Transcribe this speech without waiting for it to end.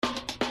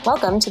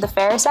Welcome to The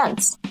Fairer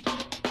Sense.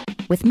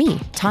 With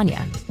me,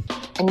 Tanya.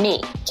 And me,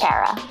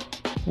 Kara.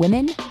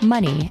 Women,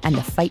 money, and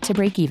the fight to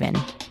break even.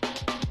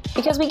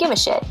 Because we give a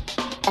shit,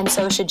 and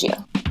so should you.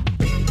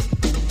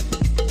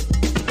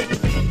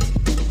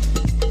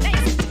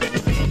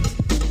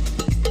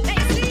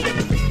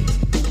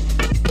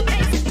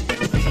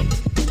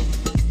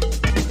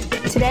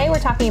 Today we're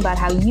talking about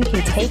how you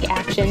can take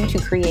action to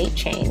create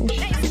change.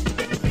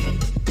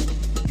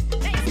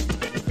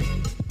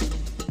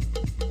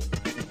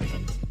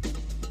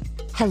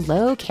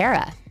 Hello,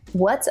 Kara.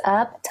 What's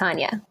up,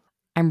 Tanya?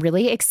 I'm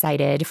really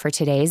excited for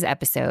today's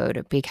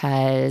episode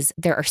because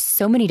there are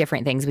so many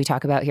different things we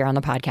talk about here on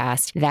the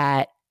podcast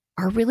that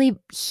are really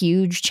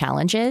huge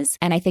challenges.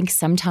 And I think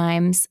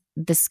sometimes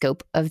the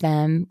scope of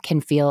them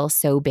can feel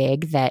so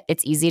big that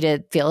it's easy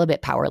to feel a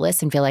bit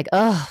powerless and feel like,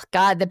 oh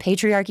God, the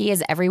patriarchy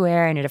is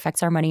everywhere and it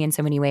affects our money in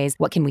so many ways.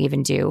 What can we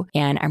even do?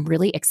 And I'm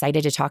really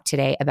excited to talk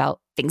today about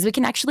things we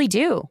can actually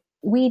do.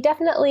 We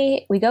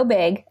go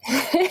big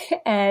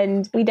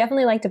and we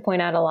definitely like to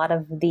point out a lot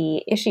of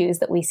the issues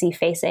that we see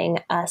facing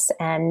us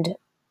and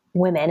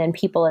women and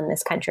people in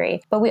this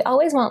country. But we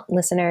always want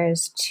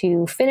listeners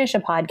to finish a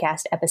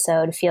podcast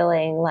episode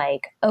feeling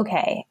like,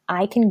 okay,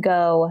 I can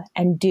go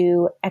and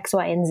do X,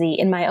 Y, and Z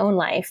in my own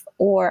life,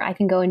 or I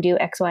can go and do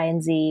X, Y,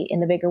 and Z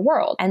in the bigger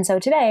world. And so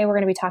today we're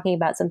going to be talking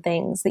about some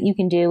things that you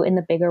can do in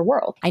the bigger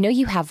world. I know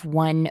you have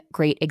one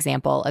great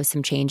example of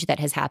some change that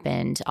has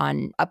happened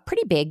on a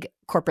pretty big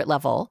corporate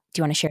level. Do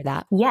you want to share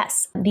that?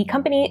 Yes. The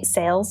company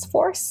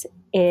Salesforce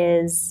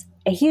is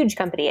a huge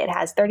company. It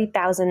has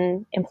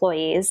 30,000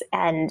 employees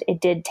and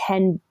it did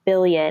 $10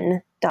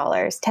 billion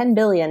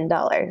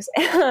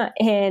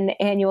in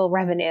annual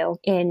revenue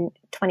in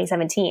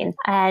 2017.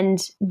 And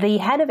the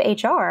head of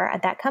HR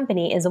at that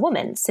company is a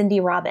woman, Cindy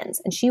Robbins.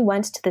 And she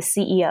went to the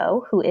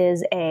CEO, who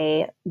is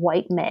a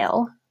white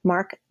male,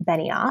 Mark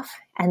Benioff,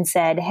 and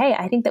said, hey,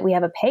 I think that we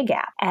have a pay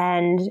gap.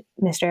 And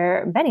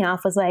Mr.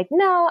 Benioff was like,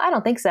 no, I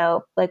don't think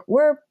so. Like,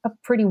 we're a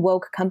pretty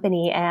woke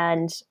company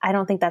and I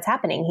don't think that's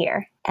happening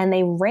here. And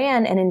they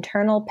ran an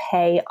internal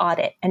pay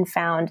audit and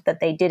found that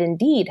they did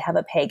indeed have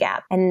a pay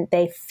gap. And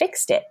they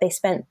fixed it. They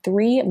spent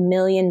 $3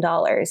 million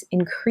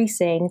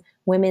increasing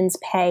women's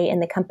pay in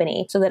the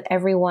company so that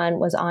everyone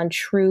was on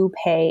true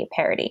pay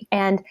parity.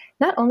 And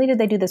not only did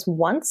they do this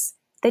once,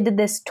 they did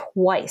this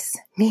twice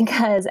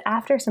because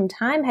after some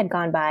time had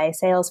gone by,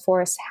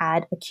 Salesforce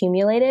had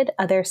accumulated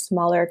other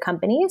smaller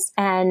companies.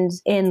 And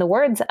in the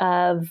words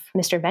of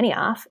Mr.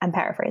 Benioff, I'm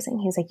paraphrasing,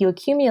 he's like, you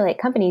accumulate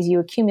companies,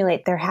 you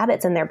accumulate their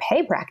habits and their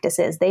pay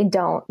practices. They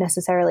don't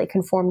necessarily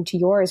conform to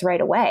yours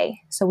right away.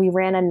 So we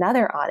ran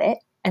another audit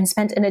and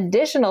spent an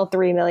additional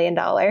 $3 million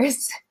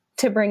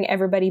to bring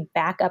everybody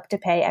back up to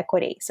pay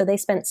equity. So they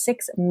spent $6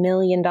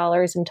 million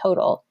in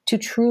total to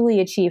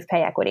truly achieve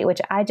pay equity, which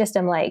I just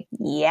am like,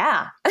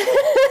 yeah,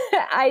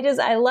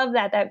 I love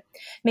that. That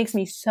makes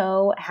me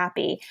so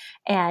happy.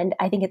 And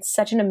I think it's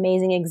such an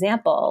amazing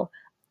example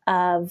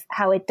of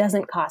how it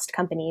doesn't cost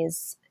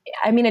companies.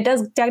 I mean, it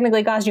does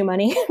technically cost you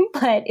money,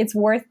 but it's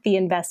worth the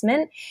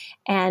investment,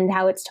 and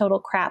how it's total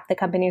crap. The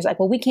company is like,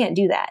 well, we can't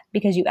do that,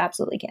 because you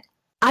absolutely can.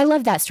 I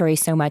love that story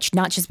so much,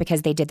 not just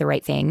because they did the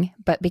right thing,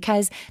 but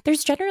because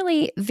there's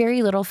generally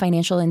very little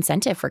financial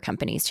incentive for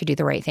companies to do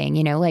the right thing.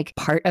 You know, like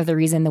part of the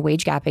reason the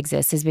wage gap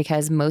exists is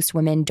because most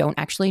women don't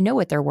actually know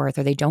what they're worth,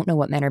 or they don't know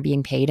what men are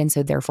being paid. And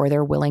so therefore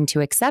they're willing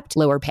to accept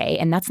lower pay.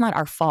 And that's not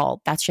our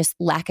fault. That's just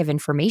lack of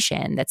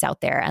information that's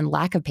out there and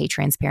lack of pay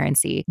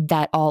transparency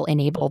that all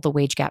enable the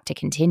wage gap to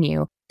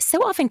continue. So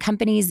often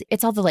companies,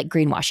 it's all the like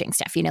greenwashing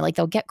stuff, you know, like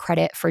they'll get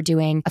credit for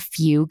doing a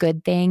few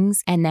good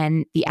things, and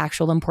then the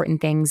actual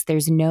important things,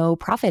 there's no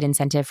profit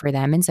incentive for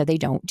them. And so they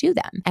don't do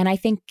them. And I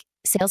think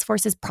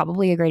Salesforce is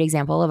probably a great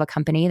example of a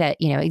company that,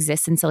 you know,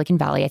 exists in Silicon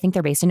Valley. I think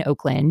they're based in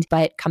Oakland,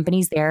 but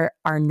companies there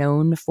are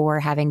known for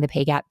having the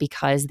pay gap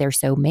because they're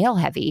so male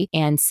heavy.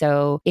 And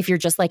so if you're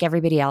just like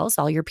everybody else,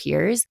 all your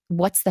peers,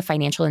 what's the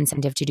financial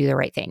incentive to do the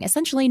right thing?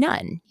 Essentially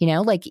none, you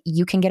know, like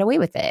you can get away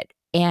with it.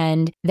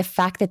 And the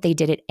fact that they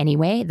did it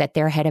anyway, that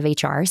their head of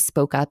HR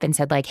spoke up and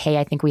said like, hey,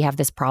 I think we have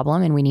this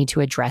problem and we need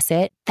to address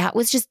it. That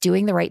was just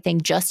doing the right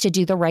thing just to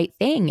do the right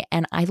thing.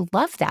 And I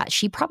love that.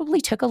 She probably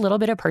took a little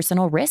bit of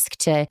personal risk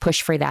to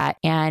push for that.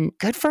 And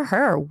good for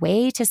her.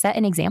 Way to set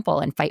an example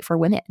and fight for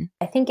women.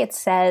 I think it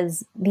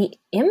says the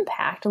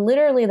impact,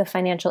 literally the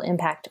financial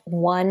impact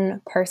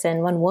one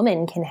person, one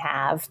woman can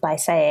have by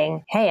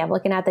saying, hey, I'm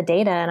looking at the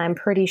data and I'm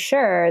pretty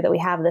sure that we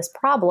have this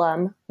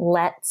problem.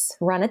 Let's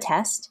run a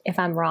test. If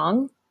I'm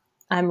wrong,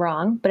 I'm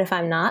wrong. But if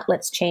I'm not,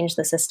 let's change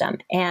the system.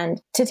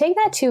 And to take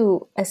that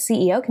to a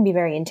CEO can be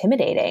very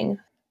intimidating.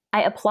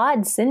 I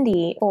applaud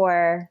Cindy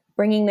for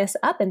bringing this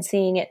up and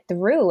seeing it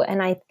through.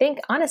 And I think,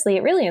 honestly,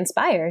 it really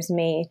inspires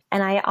me.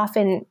 And I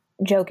often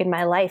joke in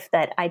my life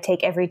that I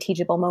take every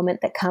teachable moment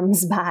that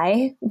comes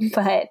by.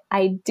 But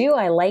I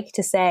like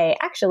to say,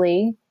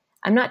 actually,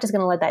 I'm not just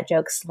going to let that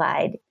joke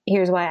slide.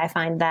 Here's why I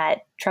find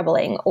that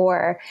troubling.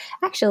 Or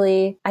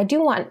actually, I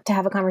do want to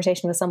have a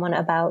conversation with someone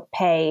about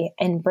pay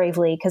and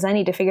bravely because I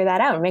need to figure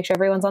that out and make sure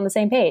everyone's on the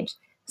same page.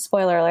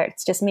 Spoiler alert,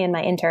 it's just me and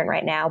my intern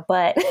right now.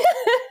 But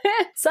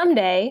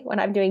someday when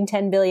I'm doing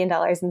 $10 billion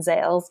in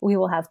sales, we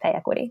will have pay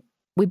equity.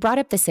 We brought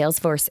up the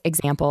Salesforce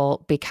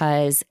example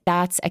because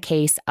that's a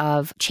case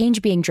of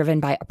change being driven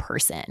by a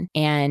person.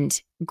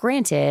 And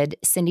granted,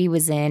 Cindy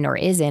was in or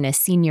is in a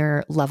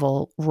senior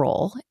level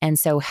role, and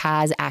so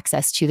has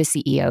access to the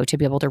CEO to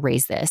be able to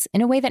raise this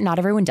in a way that not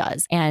everyone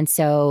does. And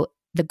so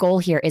the goal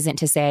here isn't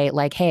to say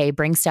like, hey,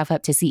 bring stuff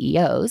up to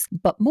CEOs,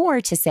 but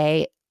more to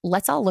say,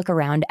 let's all look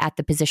around at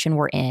the position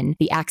we're in,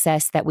 the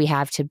access that we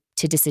have to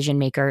decision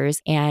makers,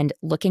 and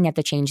looking at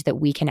the change that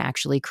we can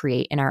actually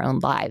create in our own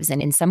lives.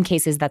 And in some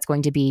cases, that's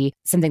going to be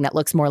something that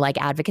looks more like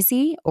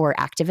advocacy or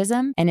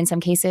activism. And in some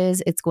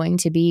cases, it's going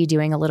to be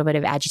doing a little bit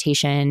of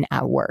agitation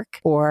at work,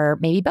 or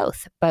maybe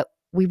both. But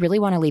we really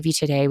want to leave you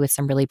today with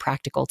some really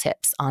practical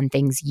tips on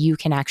things you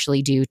can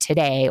actually do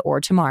today or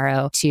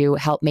tomorrow to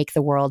help make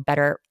the world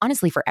better,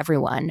 honestly, for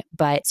everyone.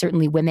 But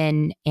certainly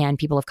women and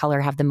people of color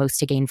have the most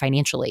to gain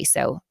financially.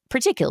 So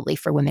particularly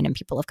for women and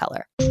people of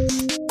color.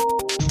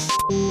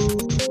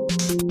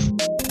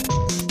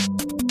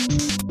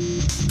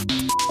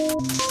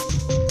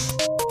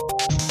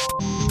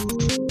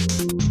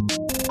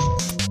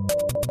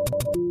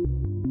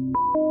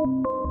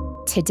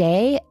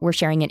 Today, we're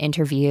sharing an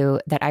interview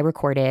that I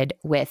recorded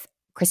with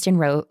Kristin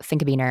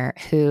Rowe-Finkbeiner,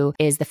 who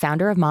is the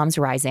founder of Moms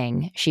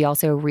Rising. She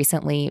also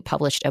recently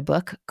published a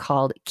book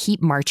called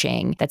Keep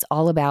Marching that's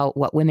all about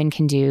what women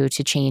can do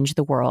to change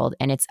the world,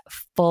 and it's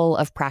full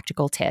of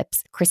practical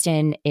tips.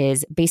 Kristin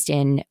is based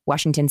in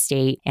Washington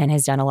State and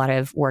has done a lot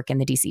of work in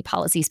the DC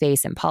policy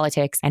space and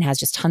politics, and has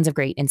just tons of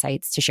great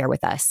insights to share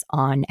with us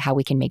on how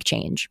we can make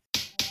change.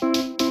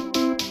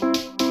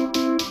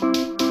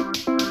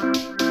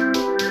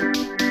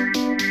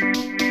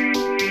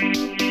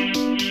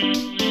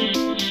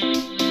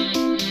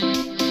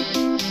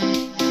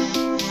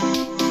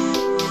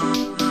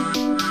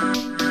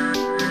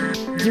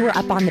 You were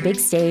up on the big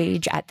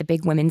stage at the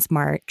big Women's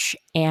March,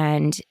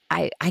 and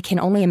I can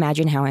only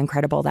imagine how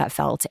incredible that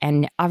felt.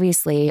 And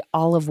obviously,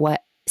 all of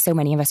what so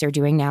many of us are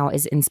doing now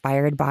is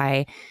inspired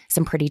by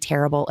some pretty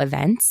terrible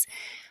events.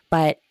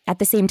 But at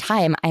the same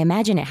time, I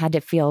imagine it had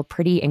to feel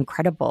pretty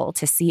incredible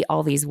to see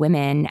all these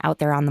women out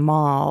there on the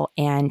mall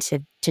and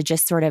to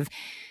just sort of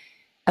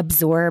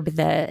absorb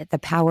the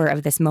power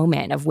of this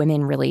moment of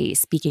women really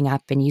speaking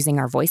up and using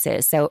our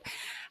voices. So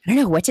I don't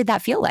know, what did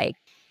that feel like?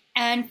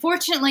 And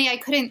fortunately, I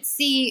couldn't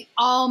see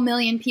all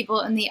million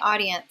people in the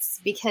audience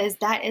because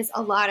that is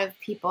a lot of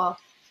people.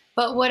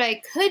 But what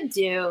I could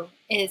do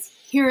is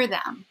hear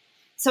them.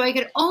 So I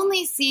could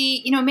only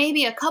see,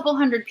 maybe a couple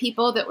hundred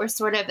people that were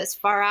sort of as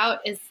far out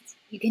as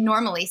you can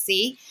normally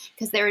see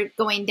because they were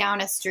going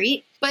down a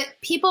street. But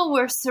people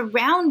were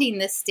surrounding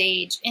the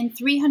stage in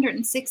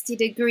 360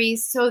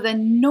 degrees. So the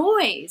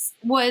noise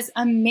was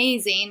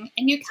amazing.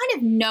 And you kind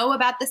of know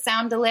about the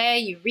sound delay.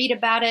 You read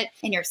about it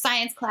in your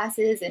science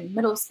classes in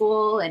middle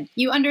school, and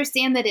you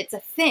understand that it's a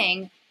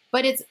thing.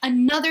 But it's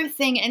another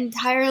thing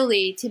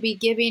entirely to be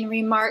giving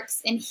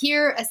remarks and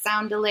hear a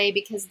sound delay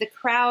because the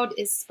crowd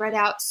is spread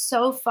out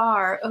so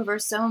far over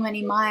so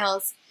many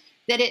miles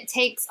that it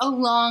takes a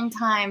long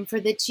time for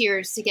the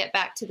cheers to get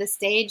back to the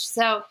stage.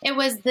 So it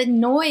was the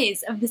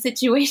noise of the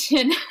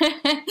situation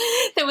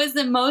that was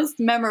the most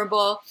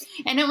memorable.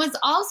 And it was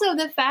also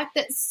the fact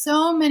that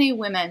so many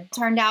women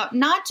turned out,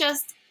 not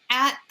just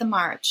at the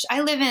march.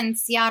 I live in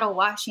Seattle,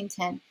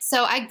 Washington.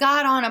 So I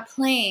got on a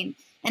plane,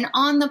 and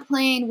on the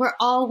plane were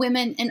all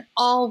women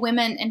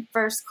in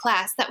first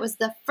class. That was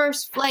the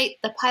first flight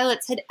the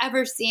pilots had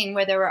ever seen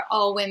where there were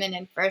all women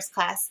in first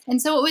class.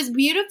 And so what was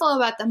beautiful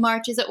about the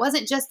march is it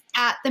wasn't just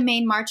at the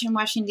main march in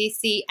Washington,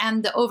 D.C.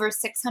 and the over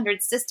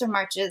 600 sister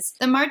marches.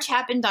 The march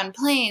happened on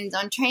planes,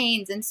 on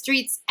trains, and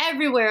streets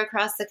everywhere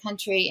across the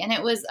country. And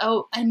it was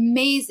an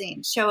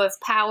amazing show of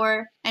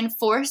power and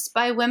force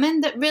by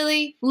women that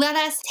really let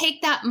us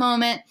take that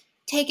moment,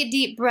 take a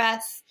deep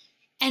breath,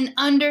 and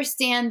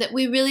understand that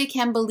we really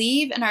can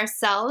believe in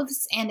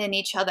ourselves and in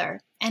each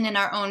other and in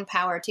our own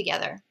power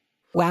together.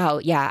 Wow.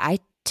 Yeah. I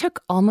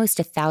took almost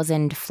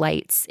 1,000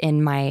 flights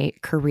in my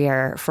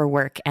career for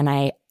work, and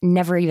I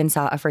never even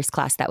saw a first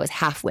class that was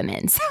half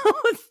women. So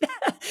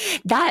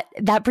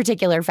that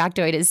particular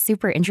factoid is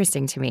super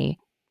interesting to me.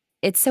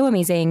 It's so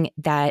amazing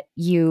that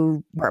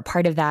you were a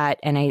part of that.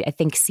 And I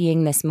think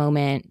seeing this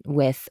moment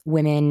with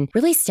women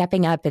really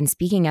stepping up and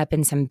speaking up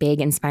in some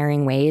big,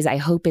 inspiring ways, I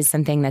hope is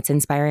something that's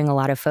inspiring a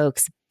lot of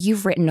folks.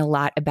 You've written a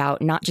lot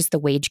about not just the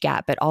wage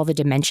gap, but all the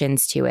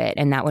dimensions to it.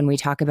 And that when we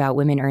talk about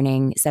women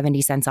earning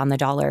 70 cents on the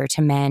dollar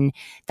to men,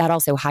 that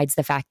also hides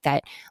the fact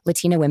that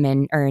Latina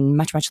women earn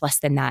much, much less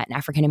than that. And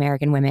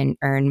African-American women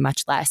earn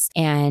much less.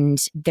 And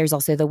there's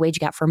also the wage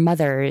gap for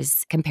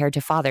mothers compared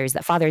to fathers,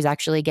 that fathers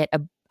actually get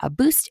a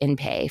boost in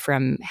pay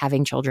from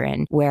having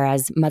children,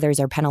 whereas mothers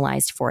are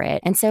penalized for it.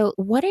 And so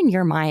what in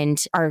your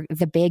mind are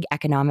the big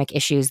economic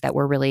issues that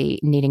we're really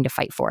needing to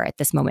fight for at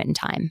this moment in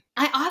time?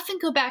 I often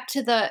go back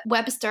to the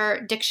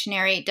Webster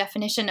Dictionary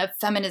definition of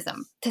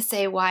feminism to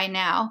say why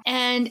now.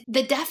 And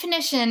the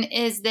definition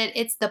is that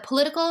it's the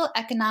political,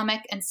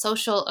 economic, and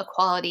social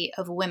equality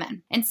of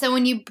women. And so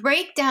when you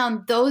break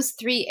down those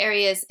three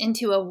areas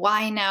into a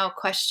why now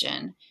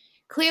question,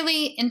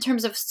 clearly in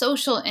terms of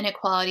social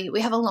inequality,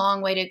 we have a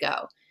long way to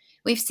go.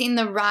 We've seen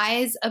the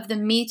rise of the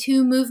Me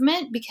Too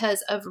movement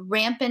because of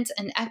rampant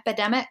and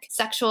epidemic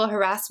sexual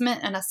harassment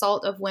and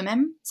assault of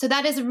women. So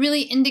that is a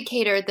really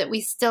indicator that we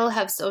still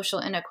have social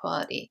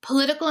inequality.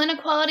 Political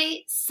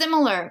inequality,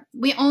 similar.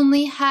 We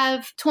only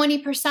have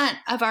 20%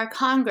 of our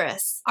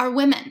Congress are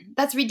women.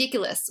 That's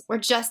ridiculous. We're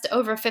just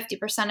over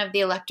 50% of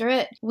the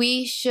electorate.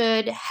 We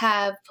should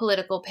have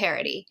political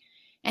parity.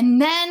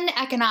 And then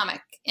economic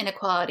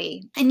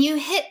inequality. And you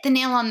hit the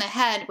nail on the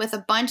head with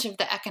a bunch of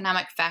the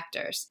economic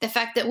factors. The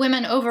fact that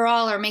women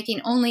overall are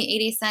making only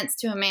 80 cents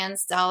to a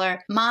man's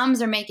dollar.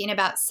 Moms are making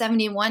about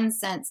 71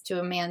 cents to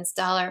a man's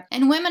dollar.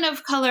 And women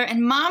of color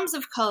and moms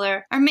of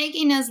color are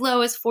making as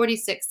low as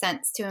 46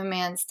 cents to a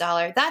man's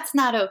dollar. That's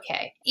not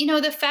okay. You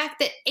know, the fact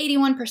that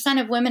 81%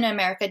 of women in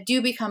America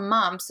do become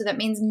moms, so that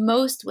means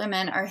most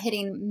women are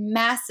hitting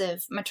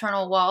massive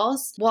maternal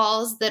walls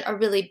that are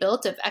really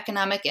built of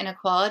economic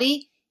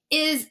inequality,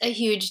 is a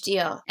huge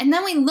deal. And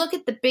then we look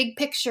at the big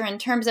picture in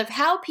terms of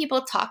how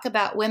people talk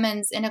about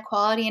women's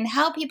inequality and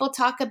how people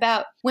talk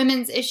about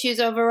women's issues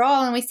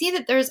overall. And we see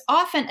that there's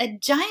often a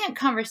giant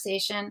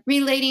conversation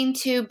relating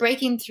to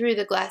breaking through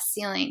the glass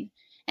ceiling.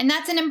 And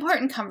that's an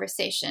important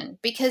conversation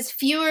because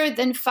fewer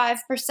than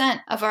 5%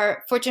 of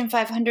our Fortune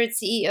 500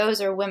 CEOs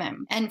are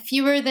women, and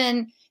fewer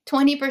than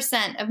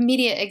 20% of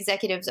media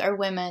executives are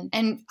women.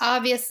 And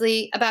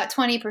obviously about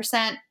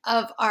 20%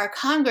 of our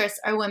Congress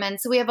are women.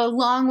 So we have a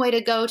long way to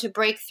go to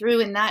break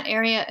through in that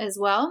area as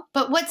well.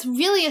 But what's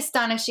really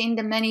astonishing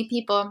to many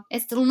people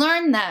is to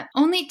learn that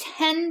only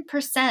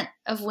 10%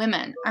 of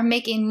women are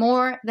making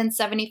more than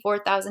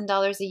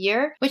 $74,000 a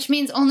year, which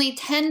means only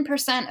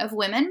 10% of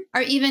women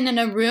are even in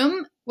a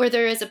room where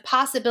there is a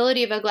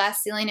possibility of a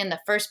glass ceiling in the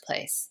first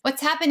place.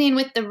 What's happening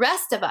with the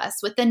rest of us,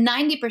 with the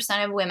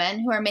 90% of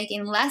women who are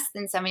making less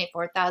than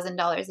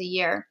 $74,000 a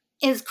year,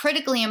 is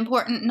critically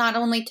important not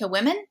only to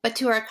women, but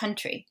to our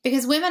country.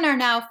 Because women are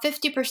now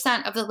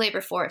 50% of the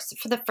labor force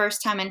for the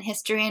first time in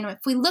history. And if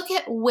we look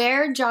at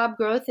where job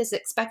growth is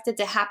expected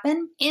to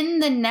happen in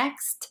the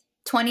next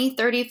 20,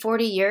 30,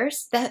 40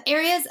 years, the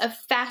areas of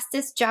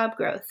fastest job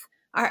growth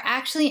are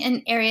actually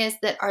in areas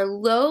that are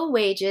low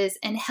wages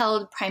and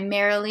held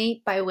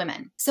primarily by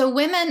women. So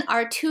women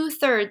are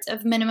 2/3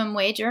 of minimum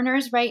wage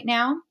earners right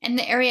now, and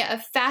the area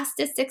of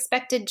fastest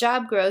expected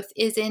job growth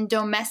is in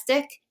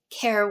domestic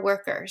care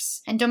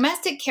workers. And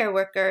domestic care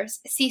workers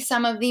see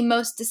some of the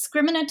most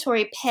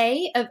discriminatory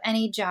pay of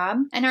any job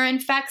and are in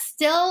fact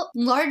still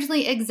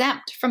largely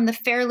exempt from the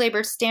Fair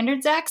Labor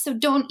Standards Act, so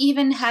don't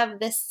even have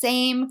the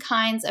same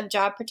kinds of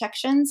job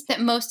protections that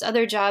most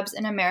other jobs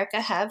in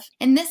America have.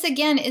 And this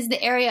again is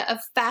the area of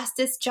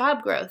fastest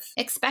job growth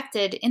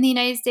expected in the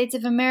United States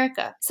of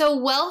America. So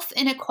wealth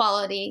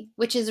inequality,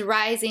 which is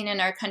rising in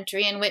our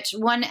country, in which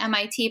one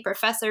MIT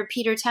professor,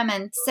 Peter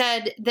Temin,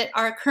 said that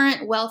our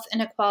current wealth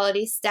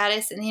inequality status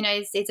in the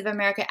United States of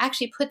America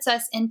actually puts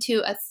us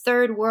into a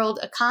third world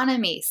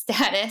economy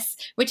status,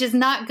 which is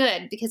not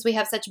good because we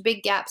have such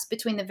big gaps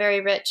between the very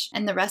rich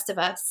and the rest of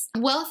us.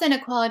 Wealth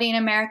inequality in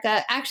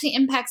America actually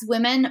impacts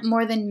women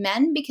more than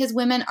men because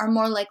women are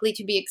more likely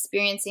to be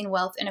experiencing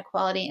wealth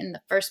inequality in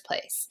the first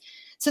place.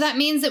 So that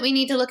means that we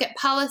need to look at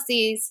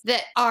policies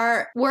that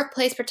are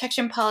workplace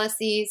protection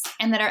policies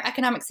and that are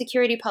economic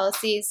security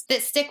policies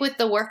that stick with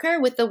the worker,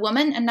 with the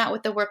woman, and not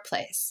with the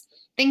workplace.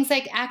 Things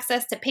like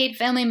access to paid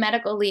family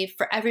medical leave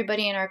for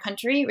everybody in our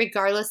country,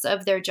 regardless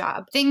of their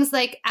job. Things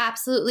like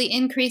absolutely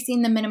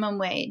increasing the minimum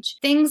wage.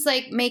 Things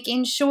like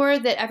making sure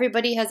that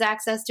everybody has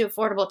access to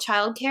affordable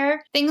childcare.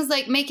 Things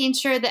like making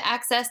sure that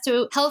access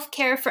to health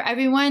care for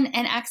everyone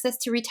and access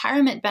to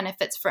retirement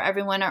benefits for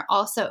everyone are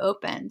also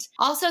opened.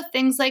 Also,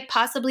 things like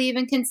possibly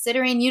even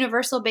considering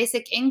universal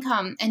basic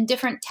income and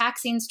different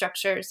taxing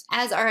structures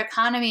as our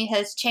economy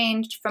has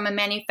changed from a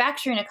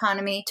manufacturing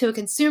economy to a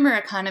consumer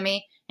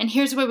economy. And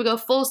here's where we go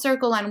full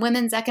circle on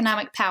women's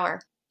economic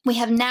power. We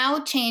have now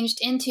changed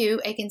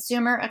into a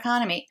consumer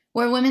economy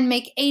where women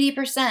make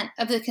 80%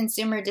 of the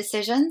consumer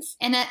decisions,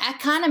 and an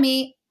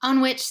economy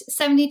on which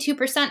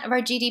 72% of our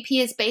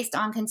GDP is based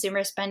on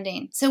consumer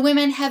spending. So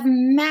women have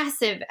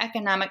massive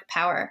economic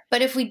power.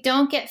 But if we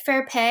don't get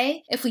fair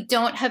pay, if we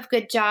don't have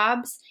good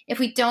jobs, if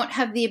we don't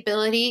have the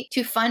ability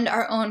to fund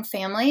our own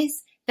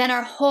families, then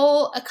our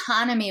whole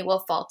economy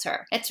will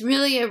falter. It's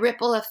really a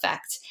ripple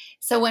effect.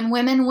 So when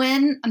women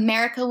win,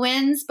 America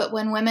wins, but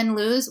when women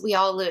lose, we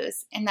all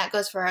lose. And that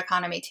goes for our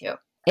economy too.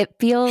 It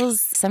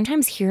feels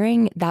sometimes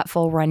hearing that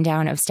full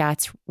rundown of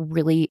stats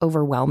really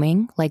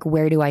overwhelming. Like,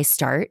 where do I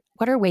start?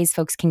 What are ways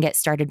folks can get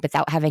started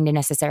without having to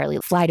necessarily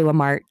fly to a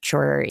march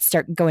or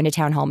start going to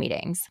town hall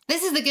meetings?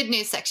 This is the good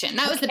news section.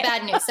 That was the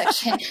bad news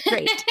section.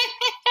 Great.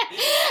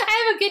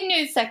 I have a good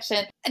news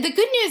section. The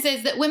good news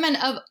is that women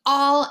of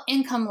all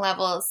income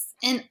levels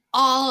in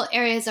all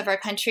areas of our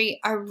country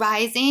are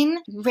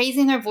rising,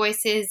 raising their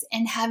voices,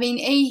 and having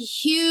a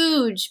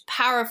huge,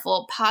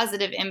 powerful,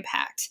 positive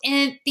impact.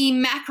 And at the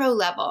macro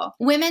level,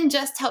 women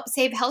just helped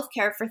save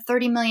healthcare for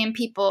 30 million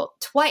people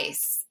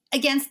twice,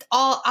 against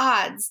all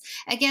odds,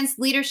 against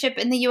leadership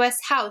in the U.S.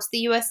 House, the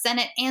U.S.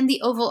 Senate, and the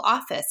Oval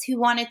Office, who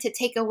wanted to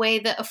take away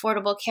the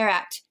Affordable Care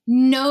Act.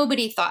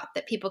 Nobody thought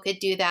that people could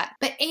do that.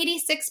 But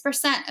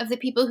 86% of the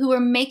people who were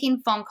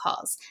making phone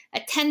calls,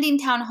 attending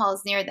town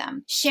halls near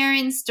them,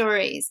 sharing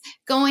stories,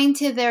 going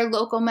to their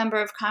local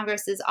member of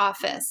Congress's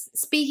office,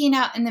 speaking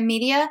out in the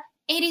media,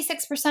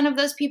 86% of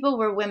those people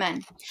were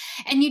women.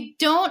 And you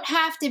don't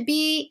have to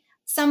be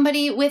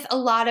somebody with a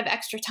lot of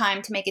extra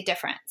time to make a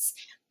difference.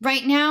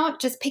 Right now,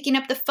 just picking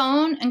up the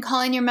phone and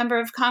calling your member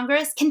of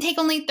Congress can take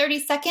only 30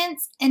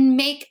 seconds and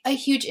make a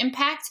huge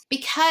impact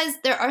because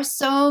there are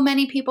so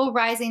many people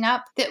rising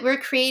up that we're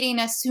creating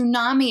a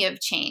tsunami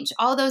of change.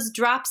 All those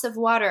drops of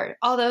water,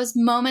 all those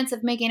moments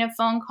of making a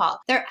phone call,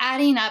 they're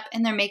adding up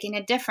and they're making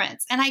a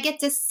difference. And I get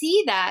to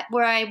see that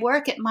where I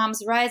work at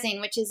Moms Rising,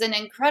 which is an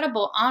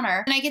incredible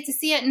honor. And I get to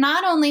see it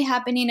not only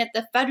happening at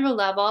the federal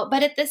level,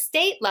 but at the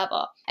state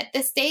level. At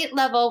the state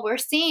level, we're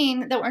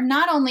seeing that we're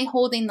not only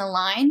holding the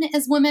line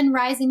as women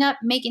rising up,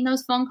 making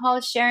those phone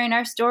calls, sharing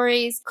our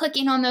stories,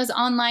 clicking on those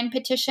online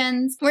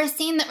petitions. We're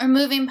seeing that we're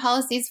moving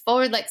policies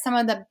forward like some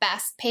of the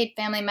best paid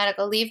family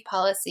medical leave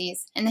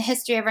policies in the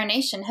history of our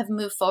nation have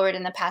moved forward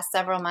in the past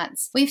several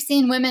months. We've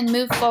seen women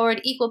move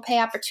forward equal pay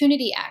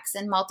opportunity acts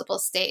in multiple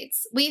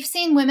states. We've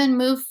seen women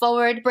move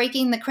forward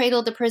breaking the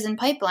cradle to prison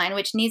pipeline,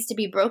 which needs to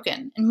be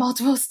broken in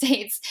multiple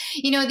states.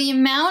 You know, the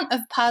amount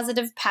of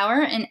positive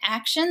power and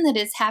action that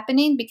is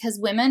happening because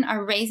women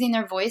are raising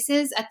their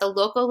voices at the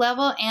local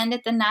level and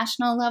at the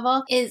national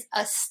level is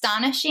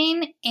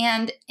astonishing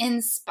and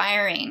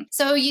inspiring.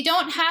 So you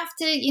don't have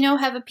to,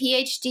 have a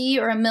PhD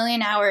or a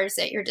million hours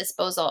at your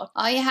disposal.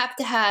 All you have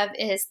to have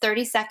is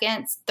 30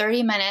 seconds,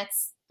 30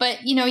 minutes, but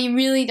you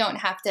really don't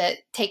have to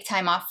take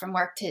time off from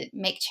work to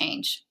make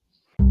change.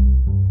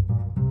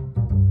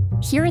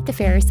 Here at The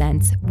Fairer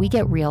Cents, we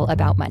get real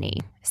about money.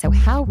 So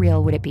how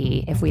real would it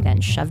be if we then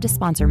shoved a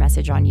sponsor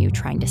message on you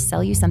trying to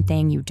sell you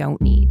something you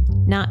don't need?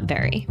 Not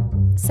very.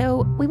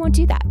 So we won't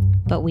do that.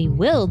 But we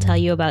will tell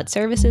you about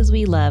services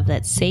we love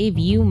that save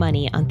you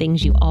money on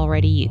things you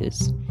already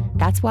use.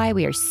 That's why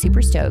we are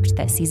super stoked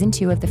that Season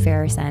 2 of The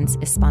Fairer Cents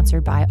is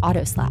sponsored by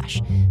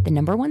AutoSlash, the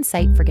 #1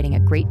 site for getting a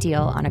great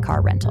deal on a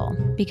car rental.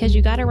 Because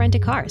you gotta rent a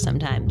car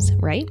sometimes,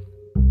 right?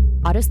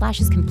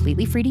 AutoSlash is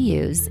completely free to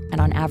use,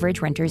 and on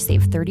average, renters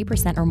save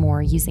 30% or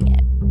more using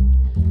it.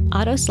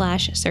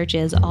 AutoSlash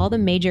searches all the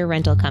major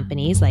rental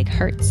companies like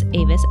Hertz,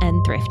 Avis,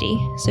 and Thrifty,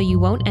 so you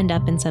won't end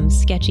up in some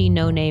sketchy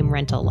no-name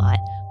rental lot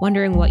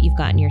wondering what you've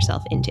gotten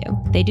yourself into.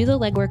 They do the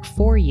legwork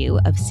for you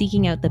of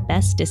seeking out the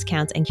best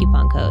discounts and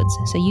coupon codes,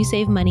 so you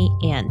save money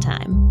and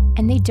time.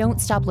 And they don't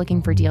stop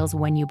looking for deals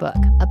when you book.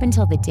 Up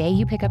until the day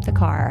you pick up the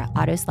car,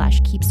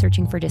 AutoSlash keeps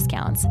searching for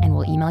discounts and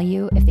will email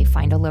you if they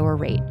find a lower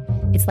rate.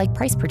 It's like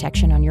price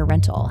protection on your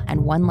rental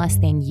and one less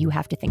thing you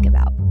have to think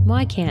about.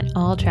 Why can't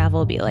all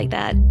travel be like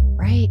that?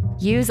 Right.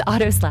 Use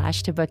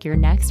AutoSlash to book your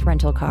next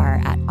rental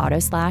car at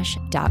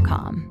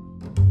autoslash.com.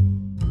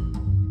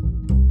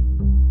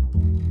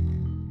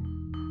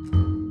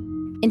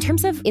 In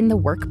terms of in the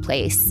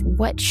workplace,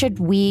 what should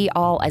we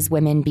all as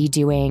women be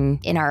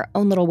doing in our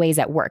own little ways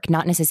at work,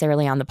 not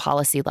necessarily on the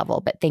policy level,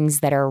 but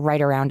things that are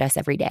right around us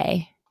every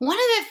day? One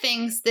of the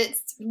things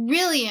that's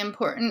really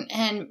important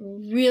and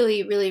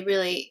really, really,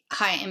 really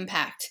high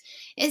impact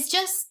is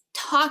just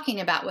talking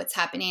about what's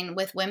happening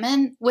with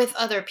women with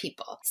other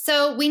people.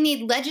 So we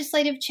need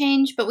legislative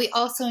change, but we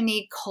also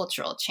need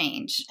cultural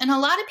change. And a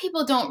lot of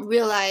people don't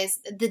realize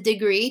the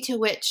degree to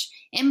which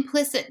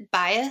implicit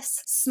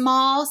bias,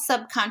 small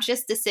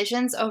subconscious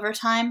decisions over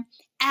time,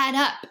 add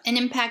up and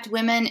impact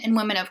women and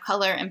women of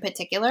color in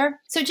particular.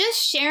 So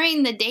just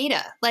sharing the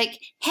data, like,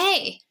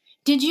 hey,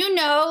 did you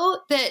know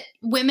that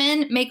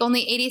women make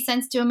only 80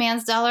 cents to a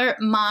man's dollar,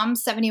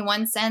 moms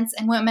 71 cents,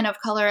 and women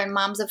of color and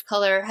moms of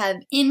color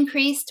have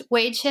increased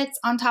wage hits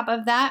on top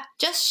of that?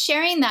 Just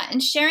sharing that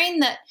and sharing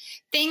that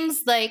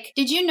things like,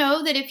 did you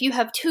know that if you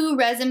have 2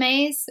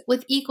 resumes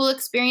with equal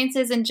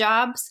experiences and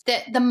jobs,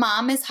 that the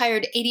mom is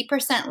hired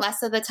 80%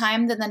 less of the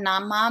time than the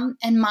non-mom,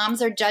 and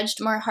moms are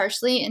judged more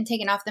harshly and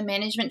taken off the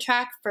management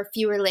track for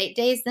fewer late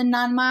days than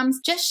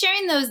non-moms? Just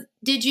sharing those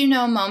did you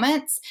know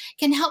moments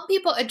can help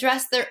people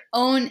address their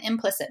own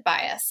implicit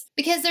bias,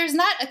 because there's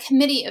not a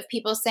committee of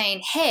people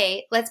saying,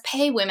 hey, let's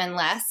pay women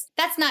less.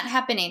 That's not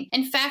happening.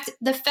 In fact,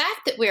 the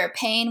fact that we are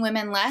paying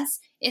women less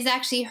is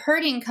actually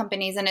hurting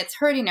companies and it's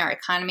hurting our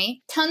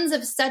economy. Tons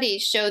of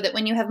studies show that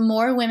when you have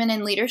more women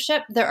in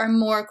leadership, there are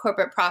more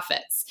corporate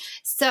profits.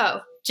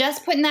 So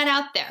just putting that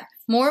out there.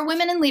 More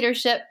women in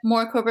leadership,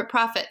 more corporate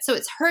profit. So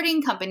it's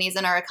hurting companies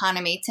in our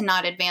economy to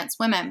not advance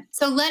women.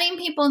 So letting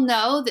people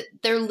know that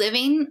they're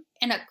living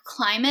in a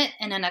climate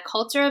and in a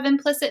culture of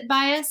implicit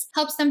bias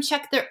helps them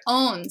check their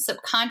own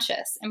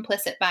subconscious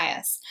implicit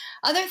bias.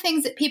 Other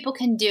things that people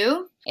can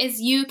do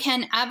is you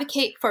can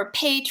advocate for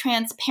pay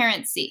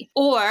transparency,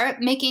 or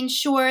making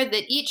sure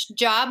that each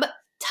job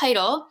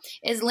title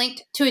is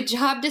linked to a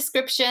job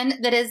description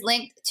that is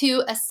linked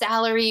to a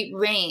salary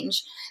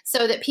range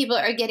so that people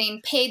are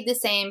getting paid the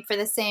same for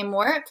the same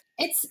work.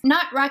 It's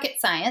not rocket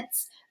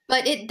science,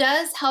 but it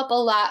does help a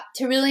lot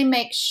to really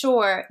make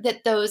sure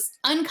that those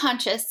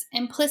unconscious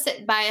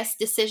implicit bias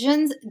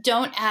decisions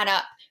don't add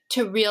up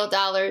to real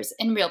dollars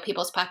in real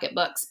people's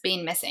pocketbooks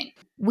being missing.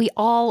 We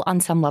all, on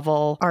some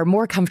level, are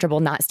more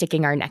comfortable not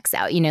sticking our necks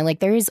out.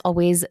 Like there is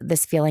always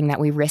this feeling that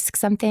we risk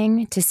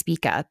something to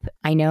speak up.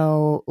 I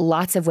know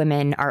lots of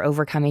women are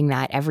overcoming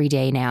that every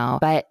day now.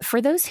 But for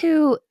those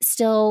who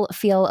still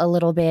feel a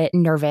little bit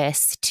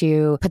nervous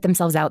to put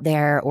themselves out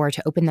there or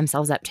to open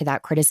themselves up to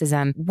that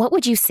criticism, what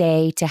would you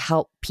say to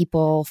help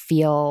people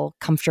feel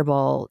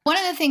comfortable? One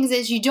of the things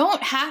is you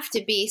don't have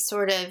to be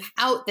sort of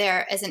out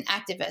there as an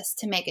activist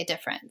to make a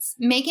difference.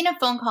 Making a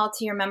phone call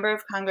to your member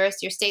of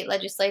Congress, your state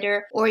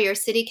legislator, or your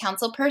city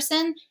council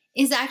person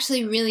is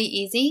actually really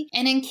easy.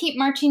 And in Keep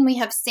Marching, we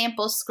have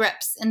sample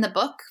scripts in the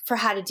book for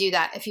how to do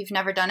that if you've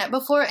never done it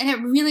before. And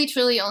it really,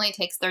 truly only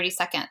takes 30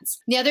 seconds.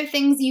 The other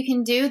things you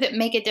can do that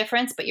make a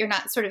difference, but you're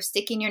not sort of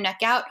sticking your neck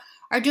out,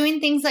 are doing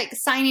things like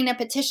signing a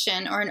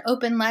petition or an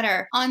open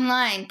letter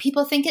online.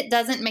 People think it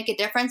doesn't make a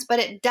difference, but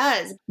it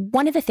does.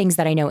 One of the things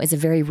that I know is a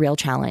very real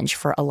challenge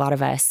for a lot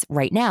of us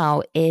right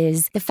now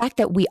is the fact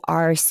that we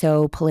are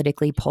so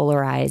politically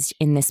polarized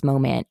in this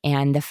moment.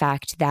 And the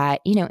fact that,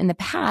 in the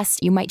past,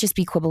 you might just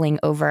be quibbling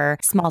over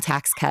small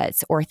tax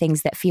cuts or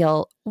things that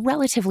feel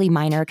relatively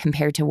minor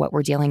compared to what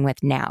we're dealing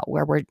with now,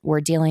 where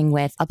we're dealing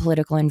with a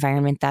political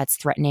environment that's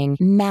threatening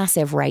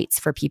massive rights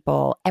for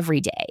people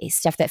every day,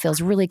 stuff that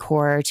feels really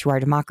core to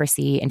our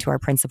democracy and to our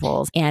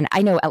principles. And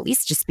I know, at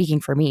least just speaking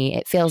for me,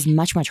 it feels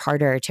much, much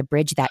harder to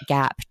bridge that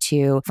gap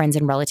to friends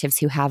and relatives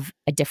who have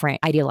a different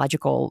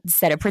ideological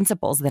set of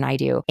principles than I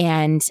do.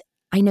 And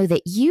I know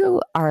that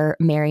you are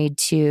married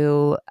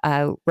to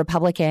a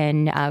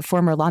Republican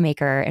former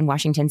lawmaker in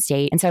Washington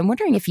State. And so I'm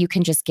wondering if you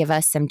can just give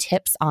us some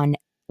tips on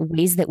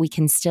ways that we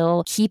can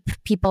still keep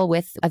people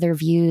with other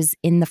views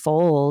in the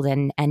fold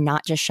and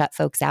not just shut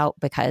folks out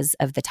because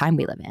of the time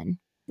we live in.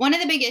 One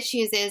of the big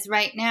issues is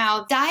right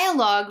now,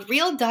 dialogue,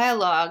 real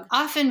dialogue,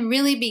 often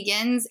really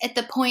begins at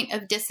the point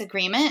of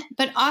disagreement.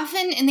 But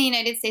often in the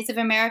United States of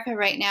America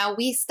right now,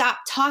 we stop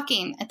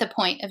talking at the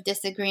point of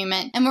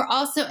disagreement. And we're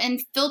also in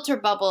filter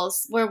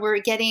bubbles where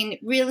we're getting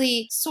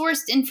really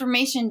sourced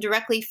information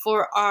directly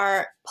for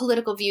our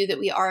political view that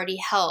we already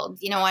held,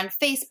 on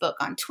Facebook,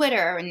 on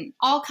Twitter, and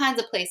all kinds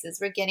of places.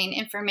 We're getting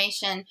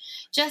information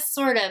just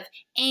sort of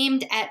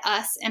aimed at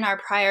us and our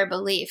prior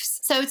beliefs.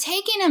 So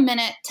taking a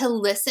minute to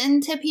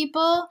listen to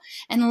people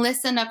and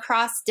listen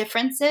across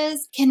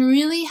differences can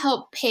really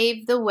help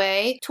pave the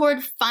way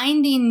toward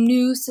finding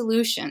new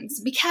solutions.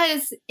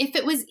 Because if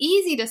it was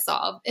easy to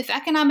solve, if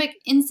economic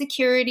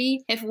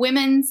insecurity, if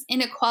women's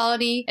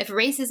inequality, if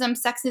racism,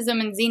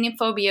 sexism, and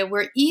xenophobia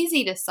were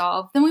easy to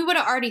solve, then we would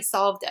have already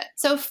solved it.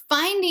 So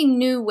finding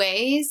new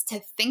ways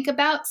to think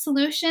about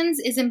solutions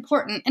is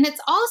important. And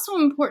it's also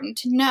important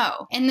to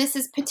know, and this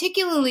is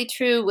particularly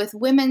true with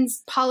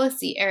women's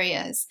policy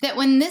areas, that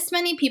when this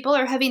many people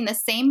are having the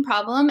same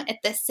problem at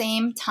the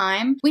same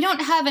time, we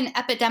don't have an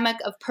epidemic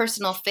of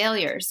personal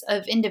failures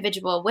of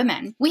individual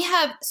women. We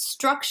have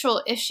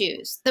structural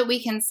issues that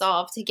we can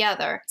solve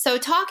together. So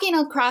talking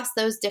across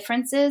those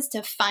differences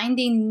to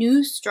finding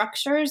new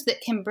structures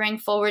that can bring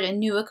forward a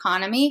new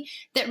economy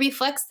that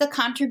reflects the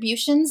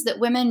contributions that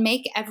women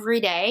make every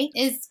day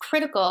is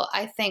critical,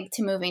 I think,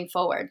 to moving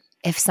forward.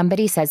 If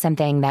somebody says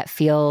something that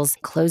feels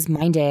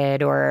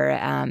closed-minded or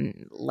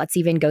let's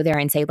even go there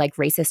and say like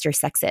racist or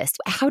sexist,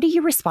 how do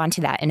you respond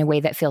to that in a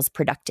way that feels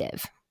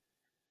productive?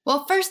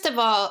 Well, first of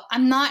all,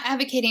 I'm not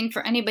advocating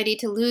for anybody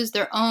to lose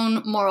their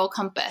own moral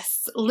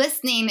compass.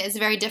 Listening is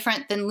very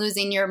different than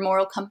losing your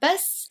moral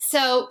compass.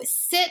 So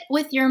sit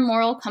with your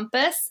moral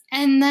compass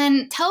and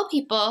then tell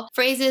people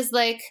phrases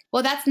like,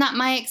 well, that's not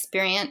my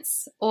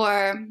experience,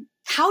 or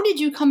how did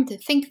you come to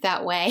think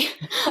that way?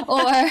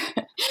 Or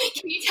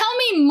can you tell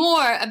me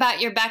more about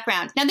your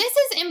background? Now, this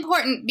is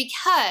important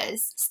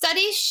because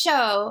studies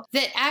show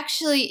that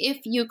actually if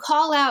you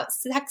call out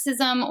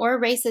sexism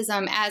or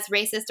racism as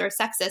racist or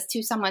sexist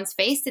to someone's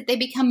face, that they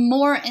become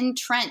more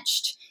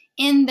entrenched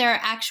in their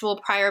actual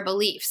prior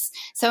beliefs.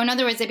 So in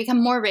other words, they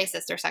become more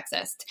racist or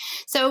sexist.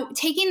 So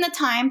taking the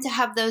time to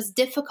have those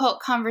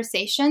difficult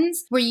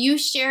conversations where you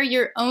share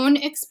your own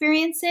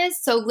experiences,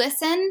 so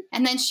listen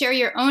and then share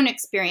your own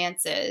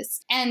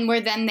experiences, and where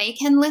then they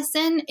can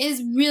listen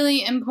is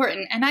really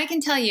important. And I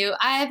can tell you,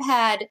 I've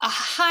had a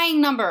high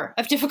number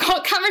of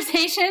difficult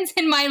conversations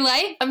in my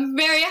life, a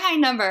very high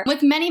number,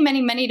 with many,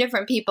 many, many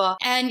different people.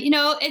 And,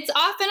 it's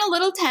often a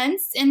little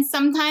tense and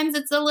sometimes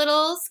it's a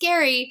little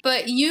scary,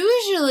 but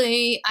usually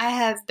really, I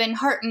have been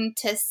heartened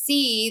to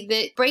see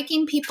that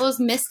breaking people's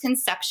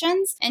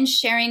misconceptions and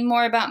sharing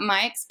more about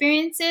my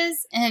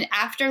experiences and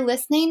after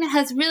listening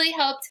has really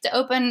helped to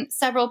open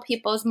several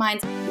people's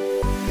minds.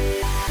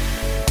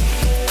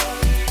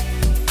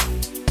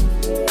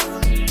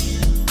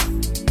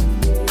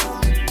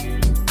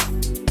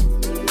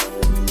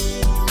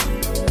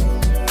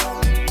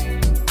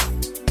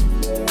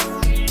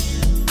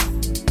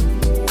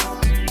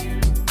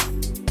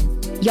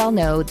 Y'all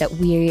know that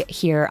we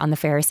here on The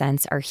Fairer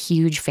Sense are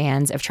huge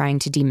fans of trying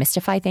to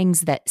demystify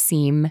things that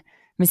seem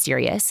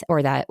mysterious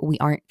or that we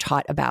aren't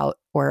taught about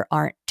or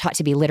aren't taught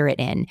to be literate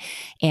in.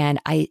 And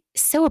I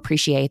so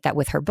appreciate that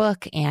with her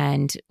book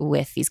and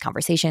with these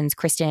conversations,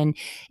 Kristin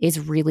is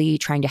really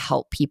trying to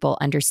help people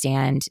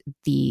understand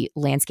the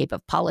landscape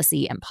of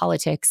policy and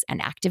politics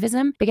and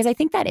activism, because I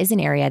think that is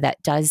an area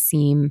that does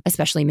seem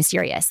especially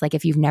mysterious. Like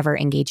if you've never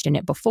engaged in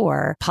it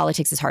before,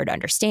 politics is hard to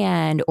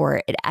understand,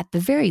 or it at the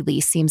very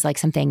least seems like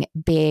something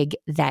big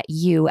that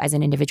you as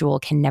an individual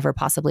can never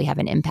possibly have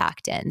an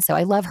impact in. So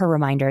I love her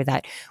reminder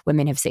that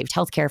women have saved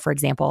healthcare, for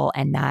example,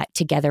 and that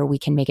together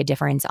we can make a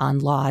difference on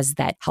laws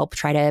that help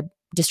try to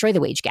destroy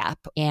the wage gap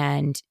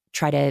and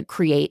try to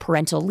create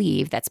parental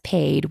leave that's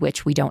paid,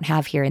 which we don't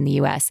have here in the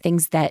US,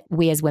 things that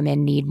we as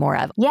women need more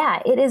of.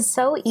 Yeah, it is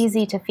so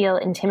easy to feel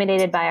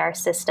intimidated by our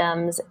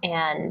systems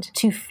and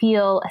to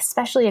feel,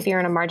 especially if you're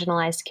in a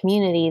marginalized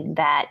community,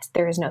 that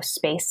there is no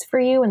space for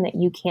you and that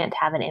you can't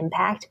have an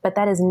impact. But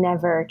that is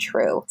never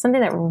true.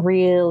 Something that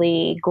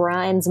really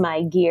grinds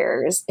my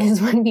gears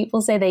is when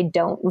people say they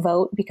don't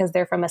vote because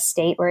they're from a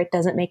state where it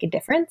doesn't make a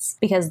difference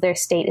because their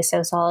state is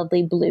so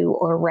solidly blue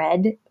or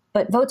red.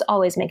 But votes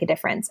always make a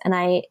difference. And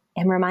I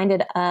am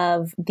reminded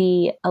of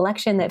the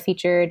election that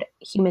featured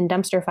human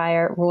dumpster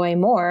fire Roy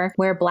Moore,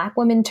 where Black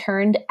women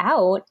turned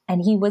out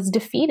and he was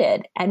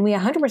defeated. And we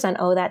 100%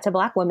 owe that to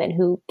Black women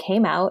who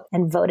came out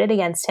and voted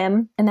against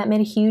him. And that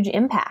made a huge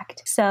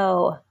impact.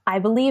 So I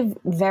believe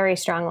very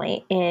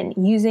strongly in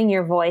using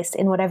your voice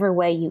in whatever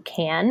way you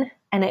can.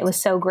 And it was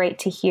so great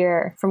to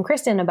hear from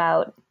Kristin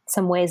about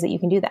some ways that you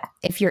can do that.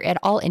 If you're at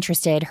all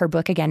interested, her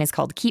book again is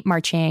called Keep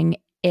Marching.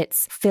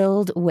 It's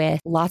filled with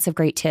lots of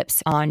great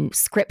tips on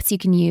scripts you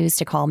can use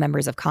to call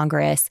members of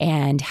Congress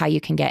and how you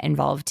can get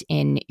involved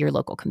in your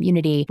local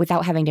community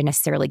without having to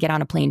necessarily get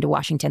on a plane to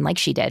Washington like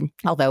she did.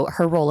 Although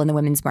her role in the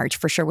Women's March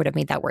for sure would have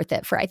made that worth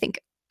it for, I think,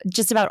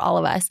 just about all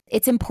of us.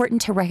 It's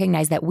important to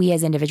recognize that we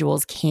as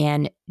individuals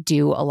can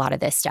do a lot of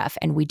this stuff,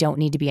 and we don't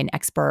need to be an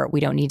expert. We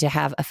don't need to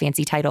have a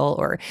fancy title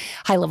or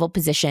high-level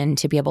position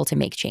to be able to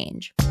make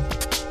change.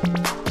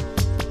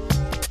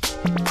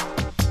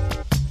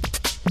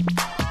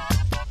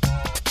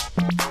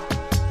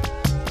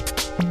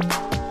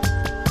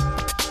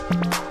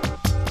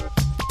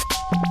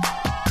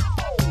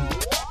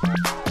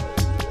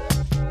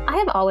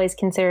 I've always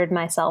considered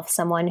myself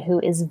someone who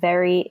is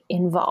very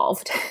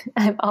involved.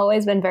 I've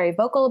always been very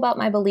vocal about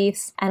my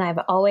beliefs, and I've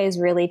always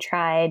really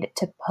tried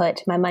to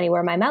put my money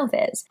where my mouth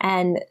is.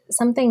 And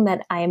something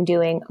that I am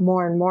doing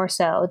more and more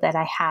so that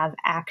I have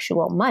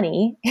actual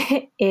money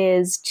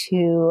is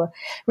to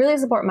really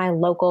support my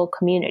local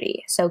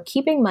community. So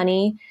keeping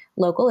money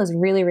local is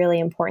really, really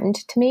important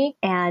to me.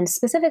 And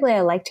specifically,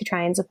 I like to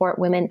try and support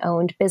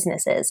women-owned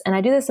businesses. And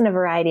I do this in a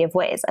variety of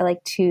ways. I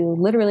like to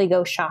literally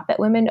go shop at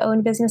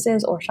women-owned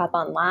businesses or shop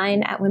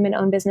online at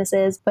women-owned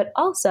businesses. But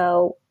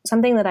also,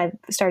 something that I've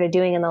started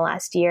doing in the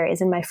last year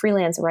is in my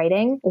freelance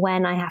writing,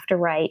 when I have to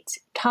write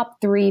top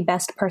 3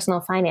 best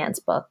personal finance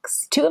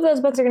books. 2 of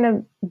those books are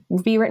going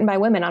to be written by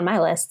women on my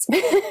lists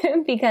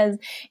because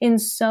in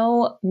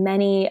so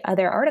many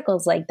other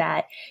articles like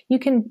that, you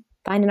can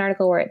find an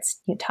article where it's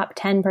top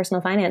 10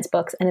 personal finance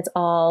books and it's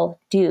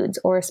all dudes,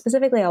 or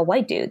specifically all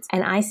white dudes.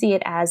 And I see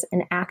it as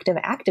an act of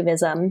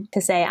activism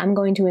to say, I'm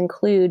going to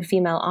include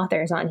female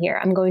authors on here.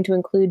 I'm going to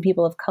include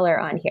people of color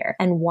on here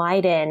and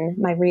widen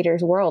my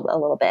reader's world a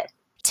little bit.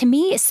 To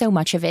me, so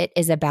much of it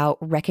is about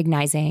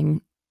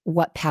recognizing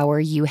what power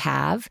you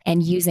have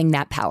and using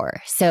that power.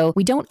 So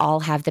we don't all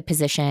have the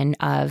position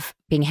of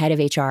being head of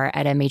HR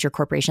at a major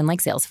corporation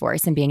like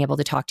Salesforce and being able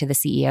to talk to the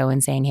CEO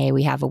and saying, hey,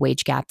 we have a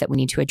wage gap that we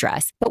need to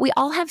address. But we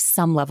all have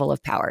some level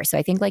of power. So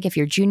I think like if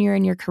you're junior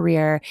in your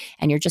career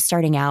and you're just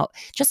starting out,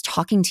 just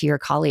talking to your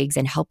colleagues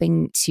and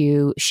helping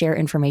to share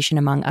information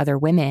among other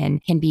women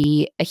can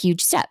be a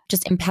huge step,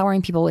 just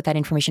empowering people with that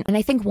information. And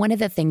I think one of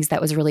the things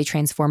that was really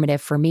transformative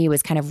for me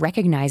was kind of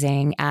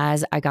recognizing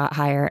as I got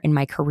higher in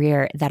my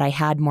career that I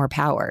had more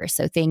power.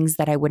 So things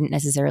that I wouldn't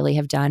necessarily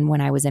have done when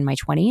I was in my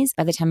 20s.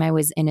 By the time I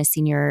was in a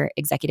senior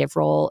executive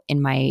role in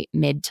my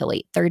mid to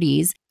late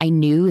 30s, I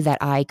knew that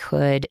I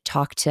could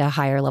talk to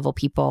higher level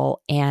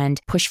people and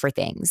push for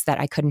things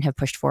that I couldn't have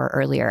pushed for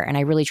earlier. And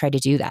I really tried to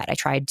do that. I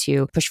tried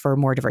to push for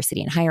more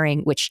diversity in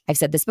hiring, which I've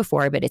said this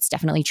before, but it's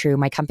definitely true.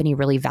 My company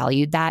really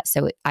valued that.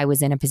 So I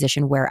was in a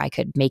position where I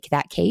could make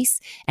that case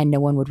and no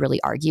one would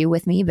really argue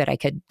with me, but I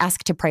could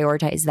ask to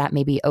prioritize that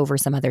maybe over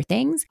some other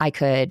things. I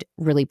could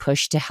really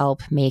push to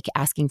help make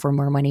asking for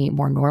more money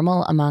more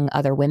normal among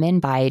other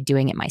women by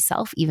doing it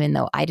myself, even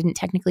though I didn't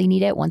technically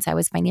need it once I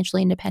was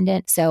financially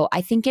independent. So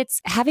I think it's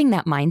having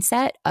that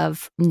mindset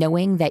of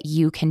knowing that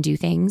you can do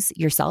things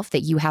yourself,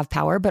 that you have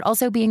power, but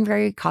also being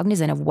very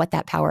cognizant of what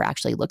that power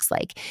actually looks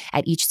like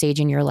at each stage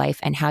in your life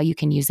and how you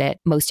can use it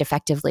most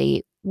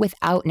effectively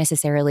without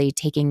necessarily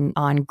taking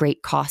on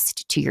great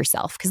cost to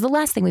yourself. Because the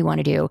last thing we want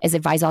to do is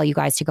advise all you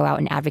guys to go out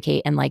and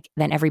advocate and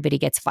then everybody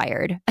gets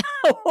fired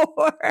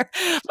or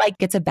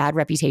gets a bad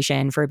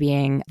reputation for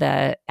being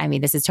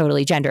this is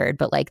totally gendered,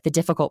 but the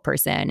difficult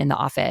person in the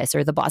office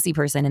or the bossy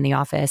person in the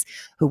office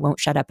who won't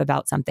shut up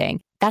about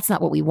something. That's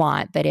not what we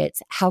want, but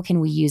it's how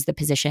can we use the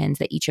positions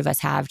that each of us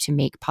have to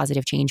make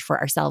positive change for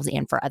ourselves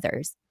and for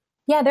others.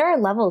 Yeah, there are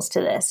levels to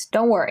this.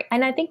 Don't worry.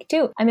 And I think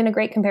too, a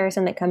great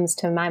comparison that comes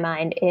to my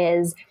mind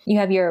is you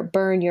have your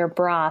burn your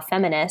bra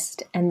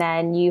feminist, and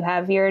then you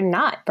have your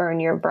not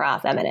burn your bra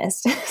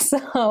feminist.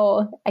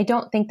 So I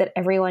don't think that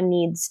everyone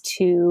needs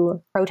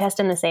to protest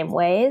in the same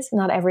ways.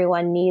 Not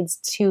everyone needs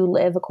to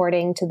live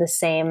according to the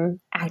same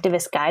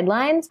activist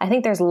guidelines. I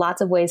think there's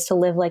lots of ways to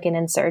live like an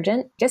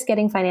insurgent. Just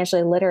getting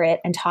financially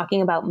literate and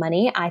talking about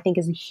money, I think,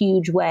 is a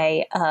huge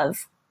way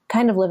of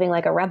kind of living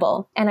like a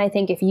rebel. And I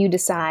think if you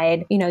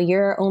decide,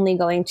 you're only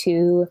going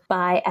to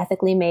buy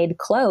ethically made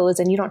clothes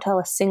and you don't tell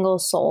a single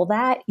soul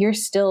that, you're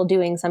still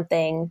doing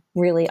something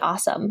really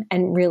awesome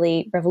and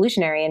really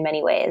revolutionary in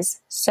many ways.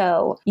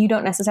 So you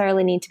don't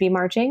necessarily need to be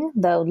marching,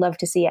 though I'd love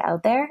to see it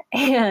out there.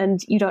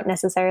 And you don't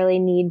necessarily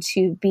need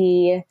to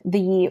be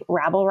the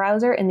rabble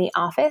rouser in the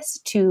office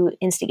to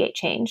instigate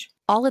change.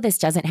 All of this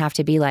doesn't have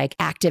to be like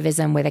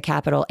activism with a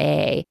capital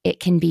A. It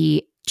can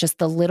be just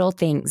the little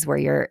things where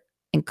you're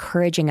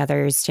encouraging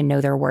others to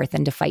know their worth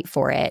and to fight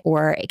for it.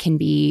 Or it can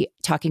be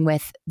talking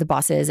with the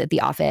bosses at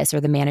the office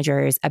or the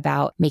managers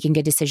about making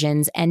good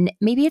decisions. And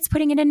maybe it's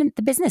putting it in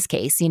the business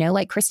case,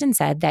 like Kristin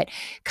said, that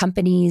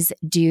companies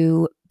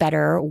do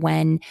better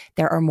when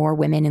there are more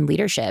women in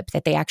leadership,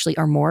 that they actually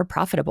are more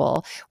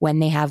profitable when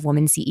they have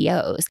women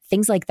CEOs.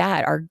 Things like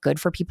that are good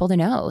for people to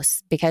know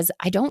because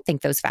I don't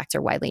think those facts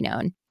are widely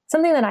known.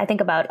 Something that I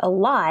think about a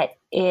lot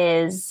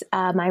is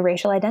my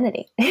racial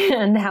identity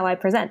and how I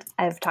present.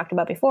 I've talked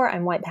about before,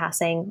 I'm white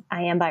passing,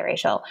 I am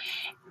biracial.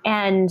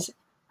 And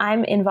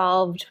I'm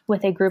involved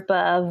with a group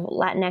of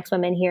Latinx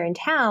women here in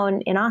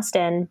town in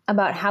Austin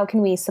about how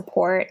can we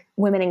support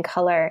women in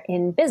color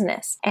in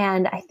business.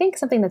 And I think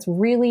something that's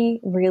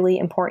really, really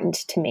important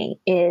to me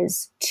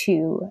is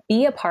to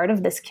be a part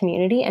of this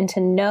community and to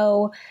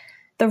know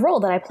the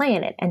role that I play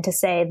in it, and to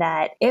say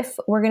that if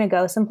we're going to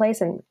go someplace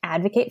and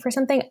advocate for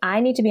something, I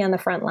need to be on the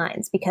front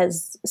lines,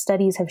 because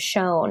studies have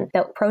shown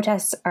that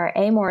protests are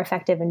A, more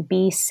effective, and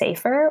B,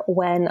 safer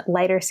when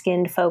lighter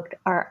skinned folk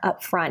are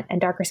up front and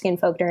darker skinned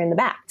folk are in the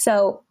back.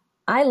 So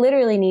I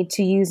literally need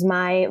to use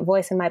my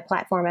voice and my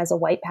platform as a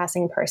white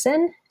passing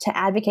person to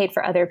advocate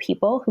for other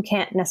people who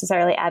can't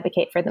necessarily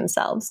advocate for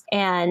themselves.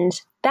 And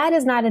that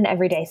is not an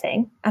everyday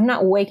thing. I'm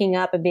not waking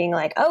up and being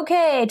like,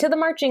 okay, to the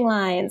marching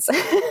lines.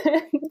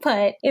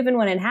 But even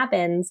when it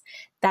happens,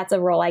 that's a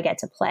role I get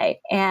to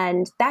play.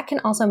 And that can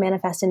also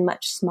manifest in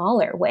much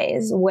smaller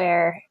ways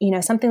where,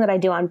 something that I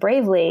do on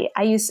Bravely,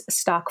 I use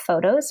stock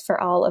photos for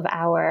all of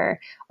our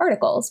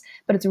articles.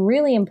 But it's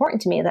really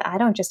important to me that I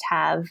don't just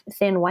have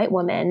thin white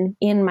women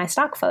in my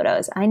stock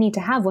photos. I need to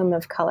have women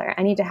of color.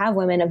 I need to have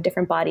women of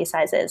different body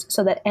sizes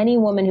so that any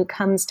woman who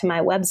comes to my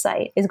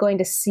website is going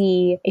to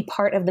see a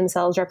part of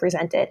themselves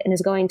represented and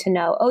is going to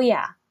know, oh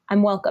yeah,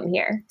 I'm welcome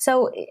here.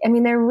 So,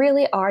 there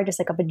really are just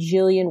like a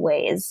bajillion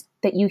ways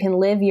that you can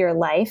live your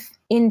life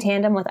in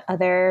tandem with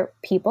other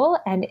people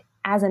and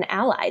as an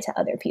ally to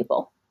other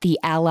people. The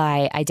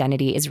ally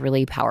identity is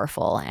really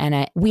powerful.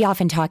 And we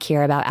often talk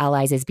here about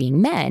allies as being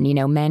men,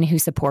 men who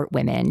support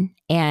women.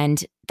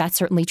 And that's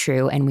certainly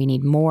true. And we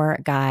need more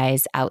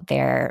guys out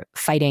there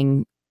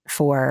fighting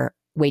for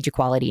wage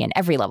equality and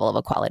every level of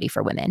equality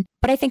for women.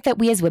 But I think that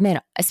we as women,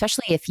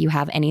 especially if you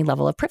have any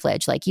level of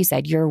privilege, like you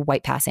said, you're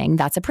white passing,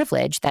 that's a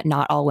privilege that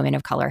not all women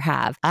of color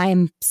have.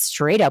 I'm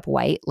straight up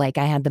white. Like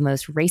I had the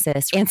most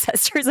racist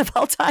ancestors of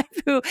all time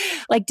who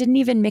didn't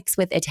even mix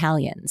with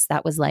Italians.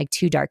 That was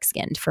too dark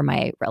skinned for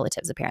my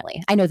relatives,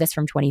 apparently. I know this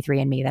from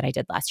 23andMe that I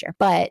did last year,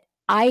 but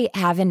I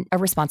have a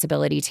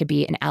responsibility to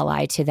be an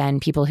ally to then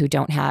people who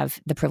don't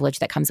have the privilege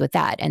that comes with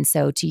that. And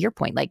so to your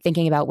point,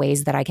 thinking about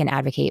ways that I can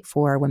advocate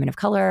for women of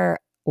color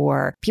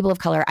or people of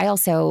color. I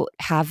also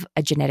have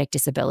a genetic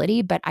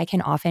disability, but I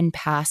can often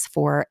pass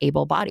for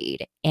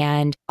able-bodied.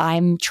 And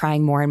I'm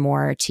trying more and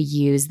more to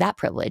use that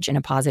privilege in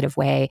a positive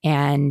way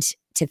and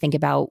to think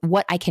about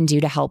what I can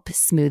do to help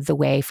smooth the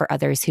way for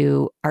others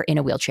who are in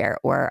a wheelchair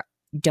or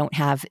don't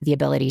have the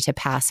ability to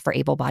pass for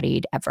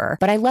able-bodied ever.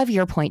 But I love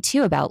your point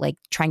too about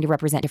trying to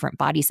represent different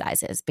body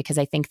sizes, because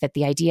I think that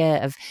the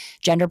idea of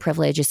gender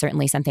privilege is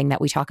certainly something that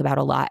we talk about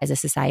a lot as a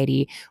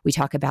society. We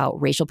talk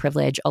about racial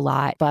privilege a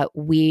lot, but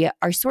we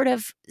are sort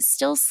of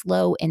still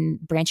slow in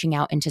branching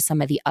out into some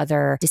of the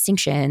other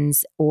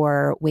distinctions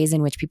or ways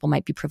in which people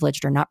might be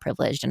privileged or not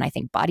privileged. And I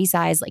think body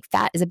size,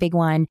 fat is a big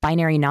one.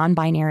 Binary,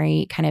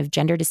 non-binary kind of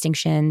gender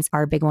distinctions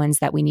are big ones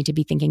that we need to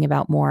be thinking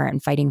about more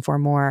and fighting for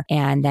more.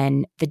 And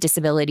then the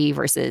disability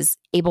versus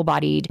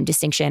able-bodied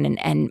distinction.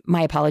 And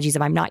my apologies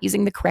if I'm not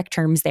using the correct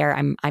terms there.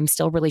 I'm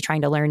still really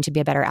trying to learn to be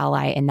a better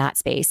ally in that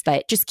space.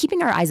 But just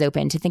keeping our eyes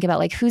open to think about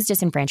like who's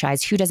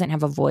disenfranchised, who doesn't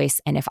have a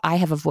voice. And if I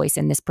have a voice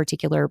in this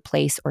particular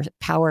place or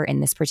power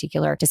in this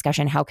particular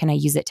discussion, how can I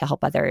use it to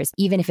help others?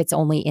 Even if it's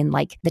only in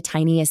like the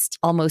tiniest,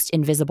 almost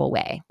invisible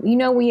way. You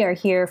know, we are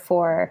here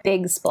for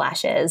big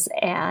splashes,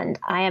 and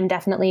I am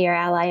definitely your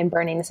ally in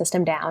burning the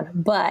system down.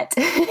 But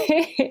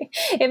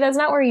if that's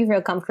not where you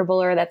feel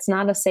comfortable, or that's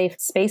not a safe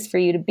space for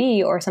you to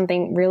be, or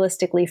something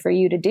realistically for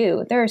you to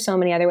do, there are so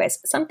many other ways.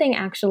 Something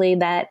actually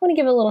that I want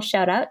to give a little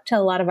shout out to a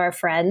lot of our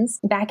friends.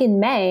 Back in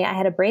May, I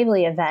had a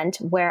Bravely event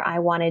where I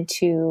wanted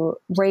to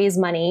raise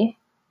money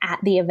at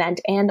the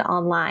event and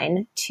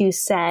online to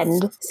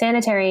send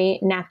sanitary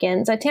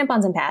napkins,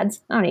 tampons and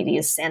pads. I don't need to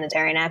use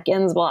sanitary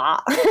napkins, blah,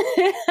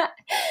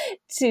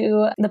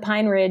 to the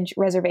Pine Ridge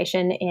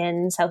Reservation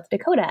in South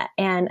Dakota.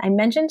 And I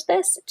mentioned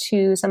this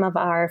to some of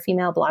our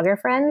female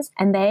blogger friends,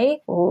 and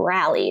they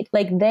rallied.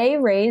 Like, they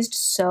raised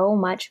so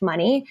much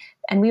money,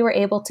 and we were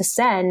able to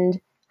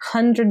send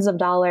hundreds of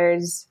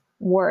dollars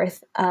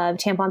worth of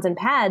tampons and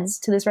pads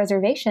to this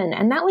reservation.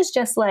 And that was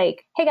just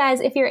like, hey guys,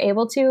 if you're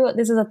able to,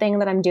 this is a thing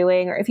that I'm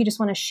doing, or if you just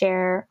want to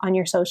share on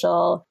your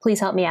social, please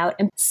help me out.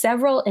 And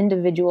several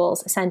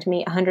individuals sent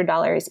me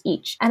 $100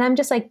 each. And I'm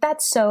just like,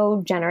 that's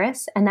so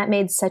generous. And that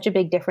made such a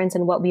big difference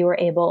in what we were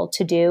able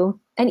to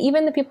do. And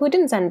even the people who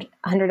didn't send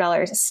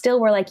 $100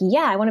 still were like,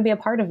 yeah, I want to be a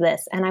part of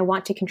this and I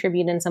want to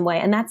contribute in some way.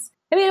 And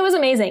it was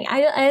amazing.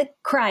 I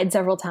cried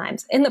several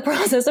times in the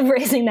process of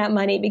raising that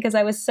money because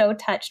I was so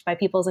touched by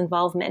people's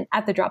involvement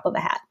at the drop of a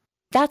hat.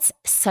 That's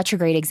such a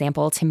great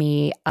example to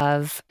me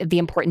of the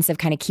importance of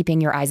kind of keeping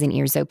your eyes and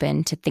ears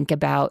open to think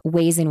about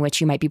ways in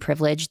which you might be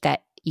privileged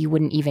that you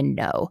wouldn't even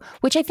know,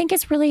 which I think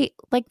is really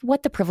like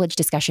what the privilege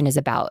discussion is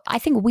about. I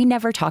think we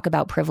never talk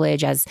about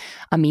privilege as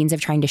a means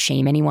of trying to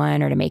shame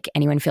anyone or to make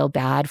anyone feel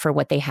bad for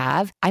what they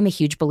have. I'm a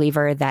huge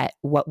believer that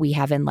what we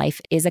have in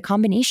life is a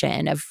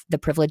combination of the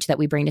privilege that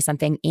we bring to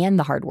something and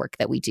the hard work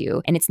that we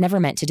do. And it's never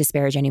meant to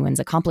disparage anyone's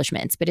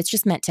accomplishments, but it's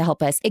just meant to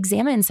help us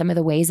examine some of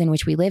the ways in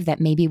which we live that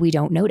maybe we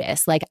don't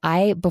notice. Like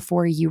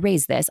before you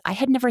raised this, I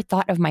had never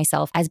thought of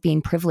myself as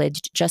being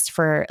privileged just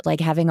for like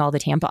having all the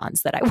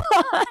tampons that I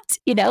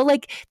want,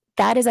 like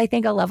that is, I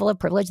think, a level of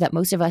privilege that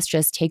most of us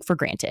just take for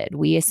granted.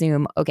 We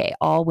assume, okay,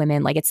 all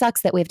women, like it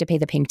sucks that we have to pay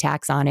the pink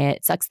tax on it.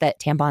 It sucks that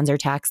tampons are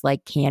taxed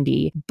like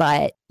candy,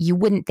 but you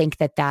wouldn't think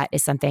that that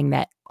is something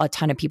that a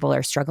ton of people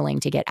are struggling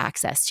to get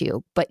access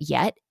to, but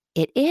yet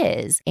it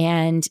is.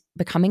 And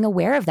becoming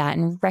aware of that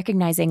and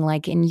recognizing,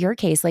 like in your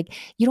case, like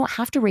you don't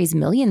have to raise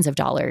millions of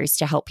dollars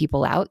to help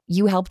people out.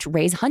 You helped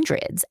raise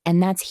hundreds,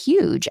 and that's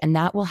huge. And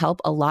that will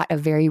help a lot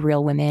of very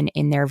real women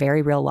in their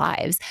very real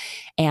lives.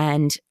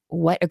 And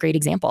what a great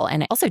example.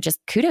 And also just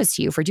kudos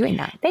to you for doing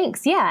that.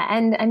 Thanks. Yeah.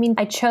 And I mean,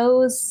 I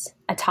chose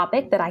a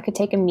topic that I could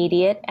take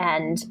immediate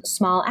and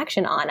small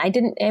action on.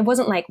 It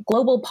wasn't like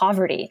global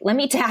poverty. Let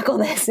me tackle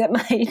this at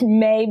my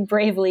May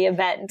Bravely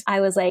event.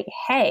 I was like,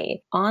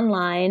 hey,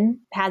 online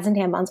pads and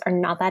tampons are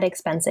not that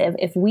expensive.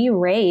 If we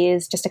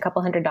raise just a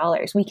couple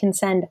 $100s, we can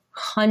send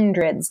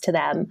hundreds to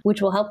them,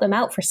 which will help them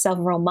out for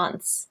several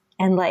months.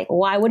 And like,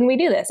 why wouldn't we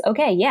do this?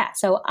 Okay, yeah.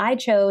 So I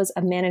chose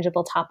a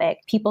manageable topic.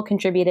 People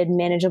contributed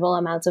manageable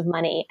amounts of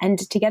money, and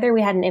together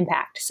we had an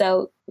impact.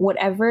 So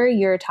whatever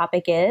your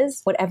topic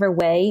is, whatever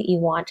way you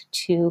want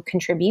to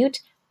contribute,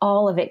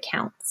 all of it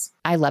counts.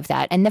 I love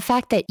that. And the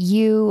fact that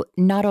you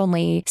not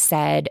only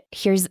said,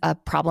 here's a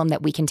problem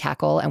that we can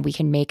tackle and we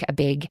can make a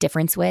big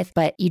difference with,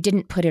 but you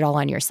didn't put it all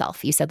on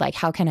yourself. You said like,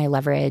 how can I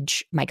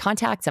leverage my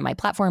contacts and my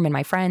platform and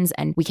my friends,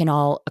 and we can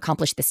all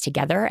accomplish this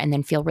together and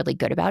then feel really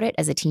good about it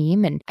as a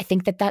team. And I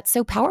think that that's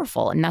so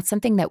powerful. And that's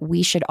something that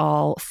we should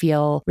all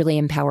feel really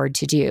empowered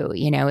to do.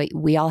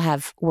 We all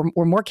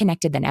we're more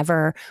connected than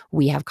ever.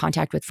 We have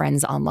contact with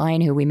friends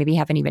online who we maybe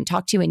haven't even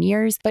talked to in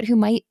years, but who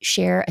might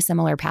share a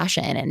similar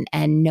passion,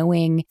 and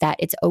knowing that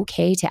it's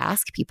okay to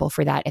ask people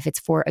for that if it's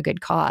for a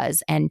good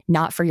cause and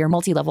not for your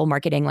multi-level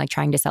marketing, like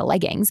trying to sell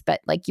leggings, but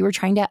like you were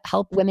trying to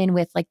help women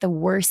with like the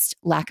worst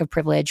lack of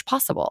privilege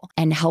possible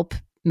and help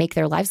make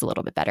their lives a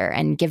little bit better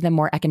and give them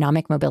more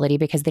economic mobility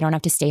because they don't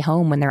have to stay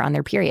home when they're on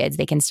their periods.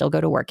 They can still go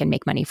to work and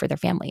make money for their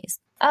families.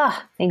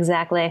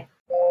 Exactly.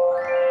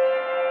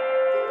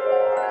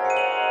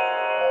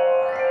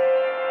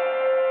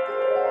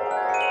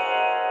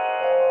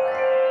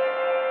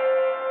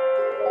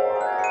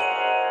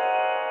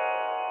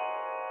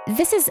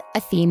 This is a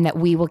theme that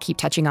we will keep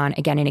touching on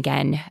again and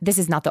again. This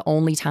is not the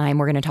only time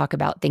we're going to talk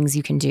about things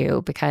you can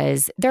do,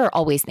 because there are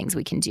always things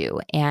we can do.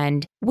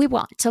 And we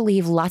want to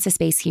leave lots of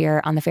space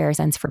here on the Fairer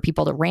Sense for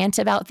people to rant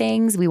about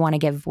things. We want to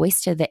give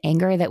voice to the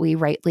anger that we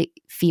rightly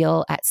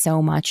feel at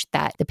so much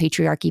that the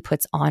patriarchy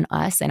puts on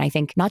us. And I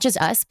think not just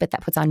us, but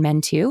that puts on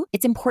men too.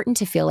 It's important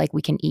to feel like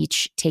we can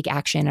each take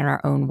action in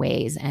our own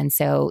ways. And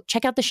so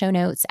check out the show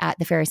notes at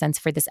the Fairer Sense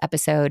for this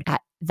episode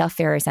at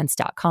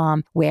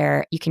thefairersense.com,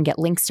 where you can get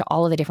links to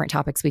all of the different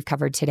topics we've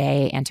covered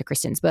today and to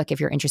Kristin's book if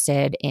you're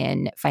interested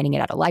in finding it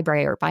at a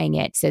library or buying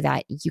it, so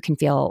that you can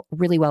feel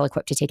really well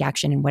equipped to take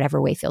action in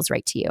whatever way feels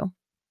right to you.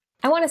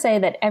 I want to say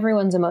that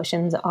everyone's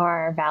emotions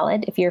are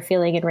valid if you're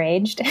feeling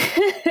enraged.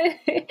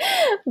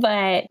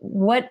 But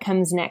what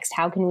comes next?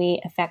 How can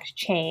we affect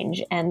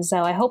change? And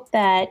so I hope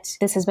that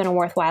this has been a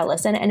worthwhile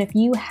listen. And if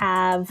you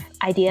have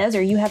ideas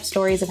or you have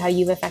stories of how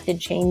you've affected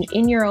change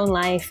in your own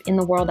life, in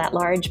the world at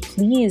large,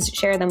 please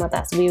share them with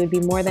us. We would be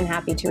more than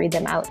happy to read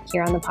them out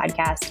here on the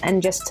podcast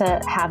and just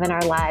to have in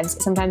our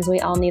lives. Sometimes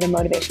we all need a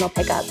motivational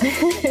pickup.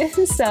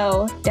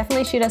 So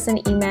definitely shoot us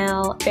an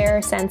email,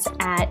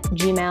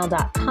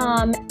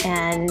 fairsense@gmail.com.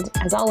 And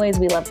as always,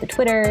 we love the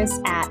Twitters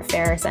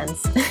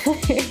 @fairsense.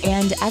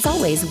 And as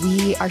always,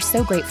 we are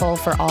so grateful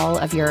for all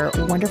of your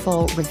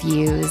wonderful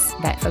reviews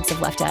that folks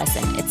have left us.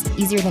 And it's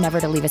easier than ever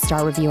to leave a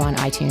star review on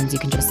iTunes. You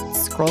can just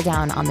scroll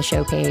down on the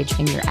show page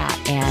in your app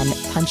and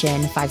punch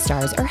in 5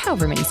 stars or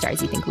however many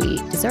stars you think we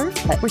deserve.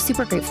 But we're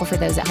super grateful for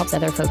those. It helps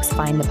other folks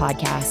find the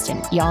podcast.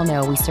 And y'all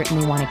know we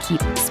certainly want to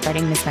keep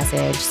spreading this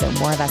message so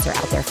more of us are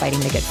out there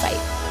fighting the good fight.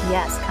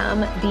 Yes,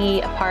 come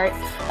be a part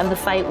of the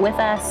fight with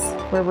us.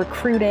 We're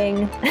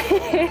recruiting.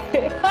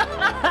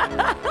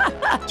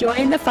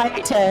 Join the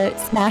fight to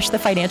smash the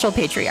financial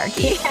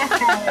patriarchy.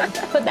 Yeah.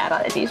 Put that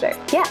on a t-shirt.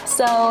 Yeah,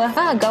 so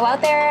go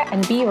out there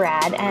and be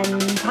rad.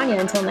 And Tanya,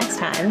 until next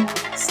time,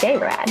 stay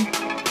rad.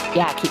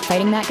 Yeah, keep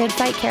fighting that good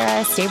fight,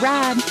 Kara. Stay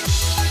rad.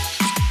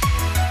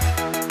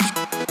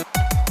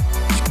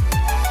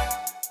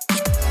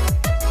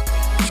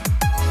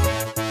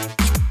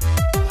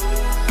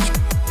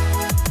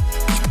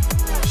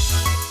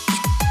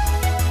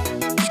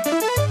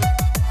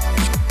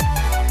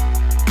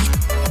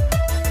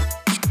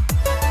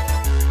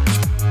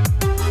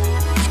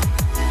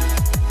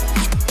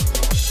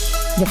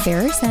 The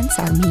Fairer Sense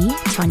are me,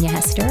 Tanya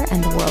Hester,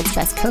 and the world's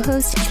best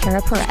co-host,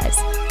 Kara Perez.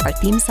 Our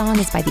theme song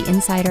is by The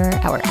Insider,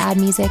 our ad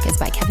music is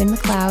by Kevin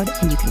MacLeod,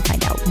 and you can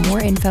find out more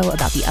info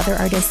about the other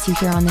artists you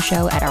hear on the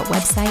show at our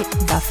website,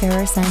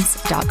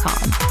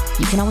 thefairersense.com.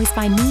 You can always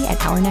find me at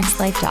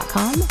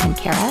ournextlife.com and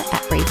Kara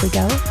at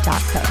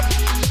bravelygo.co.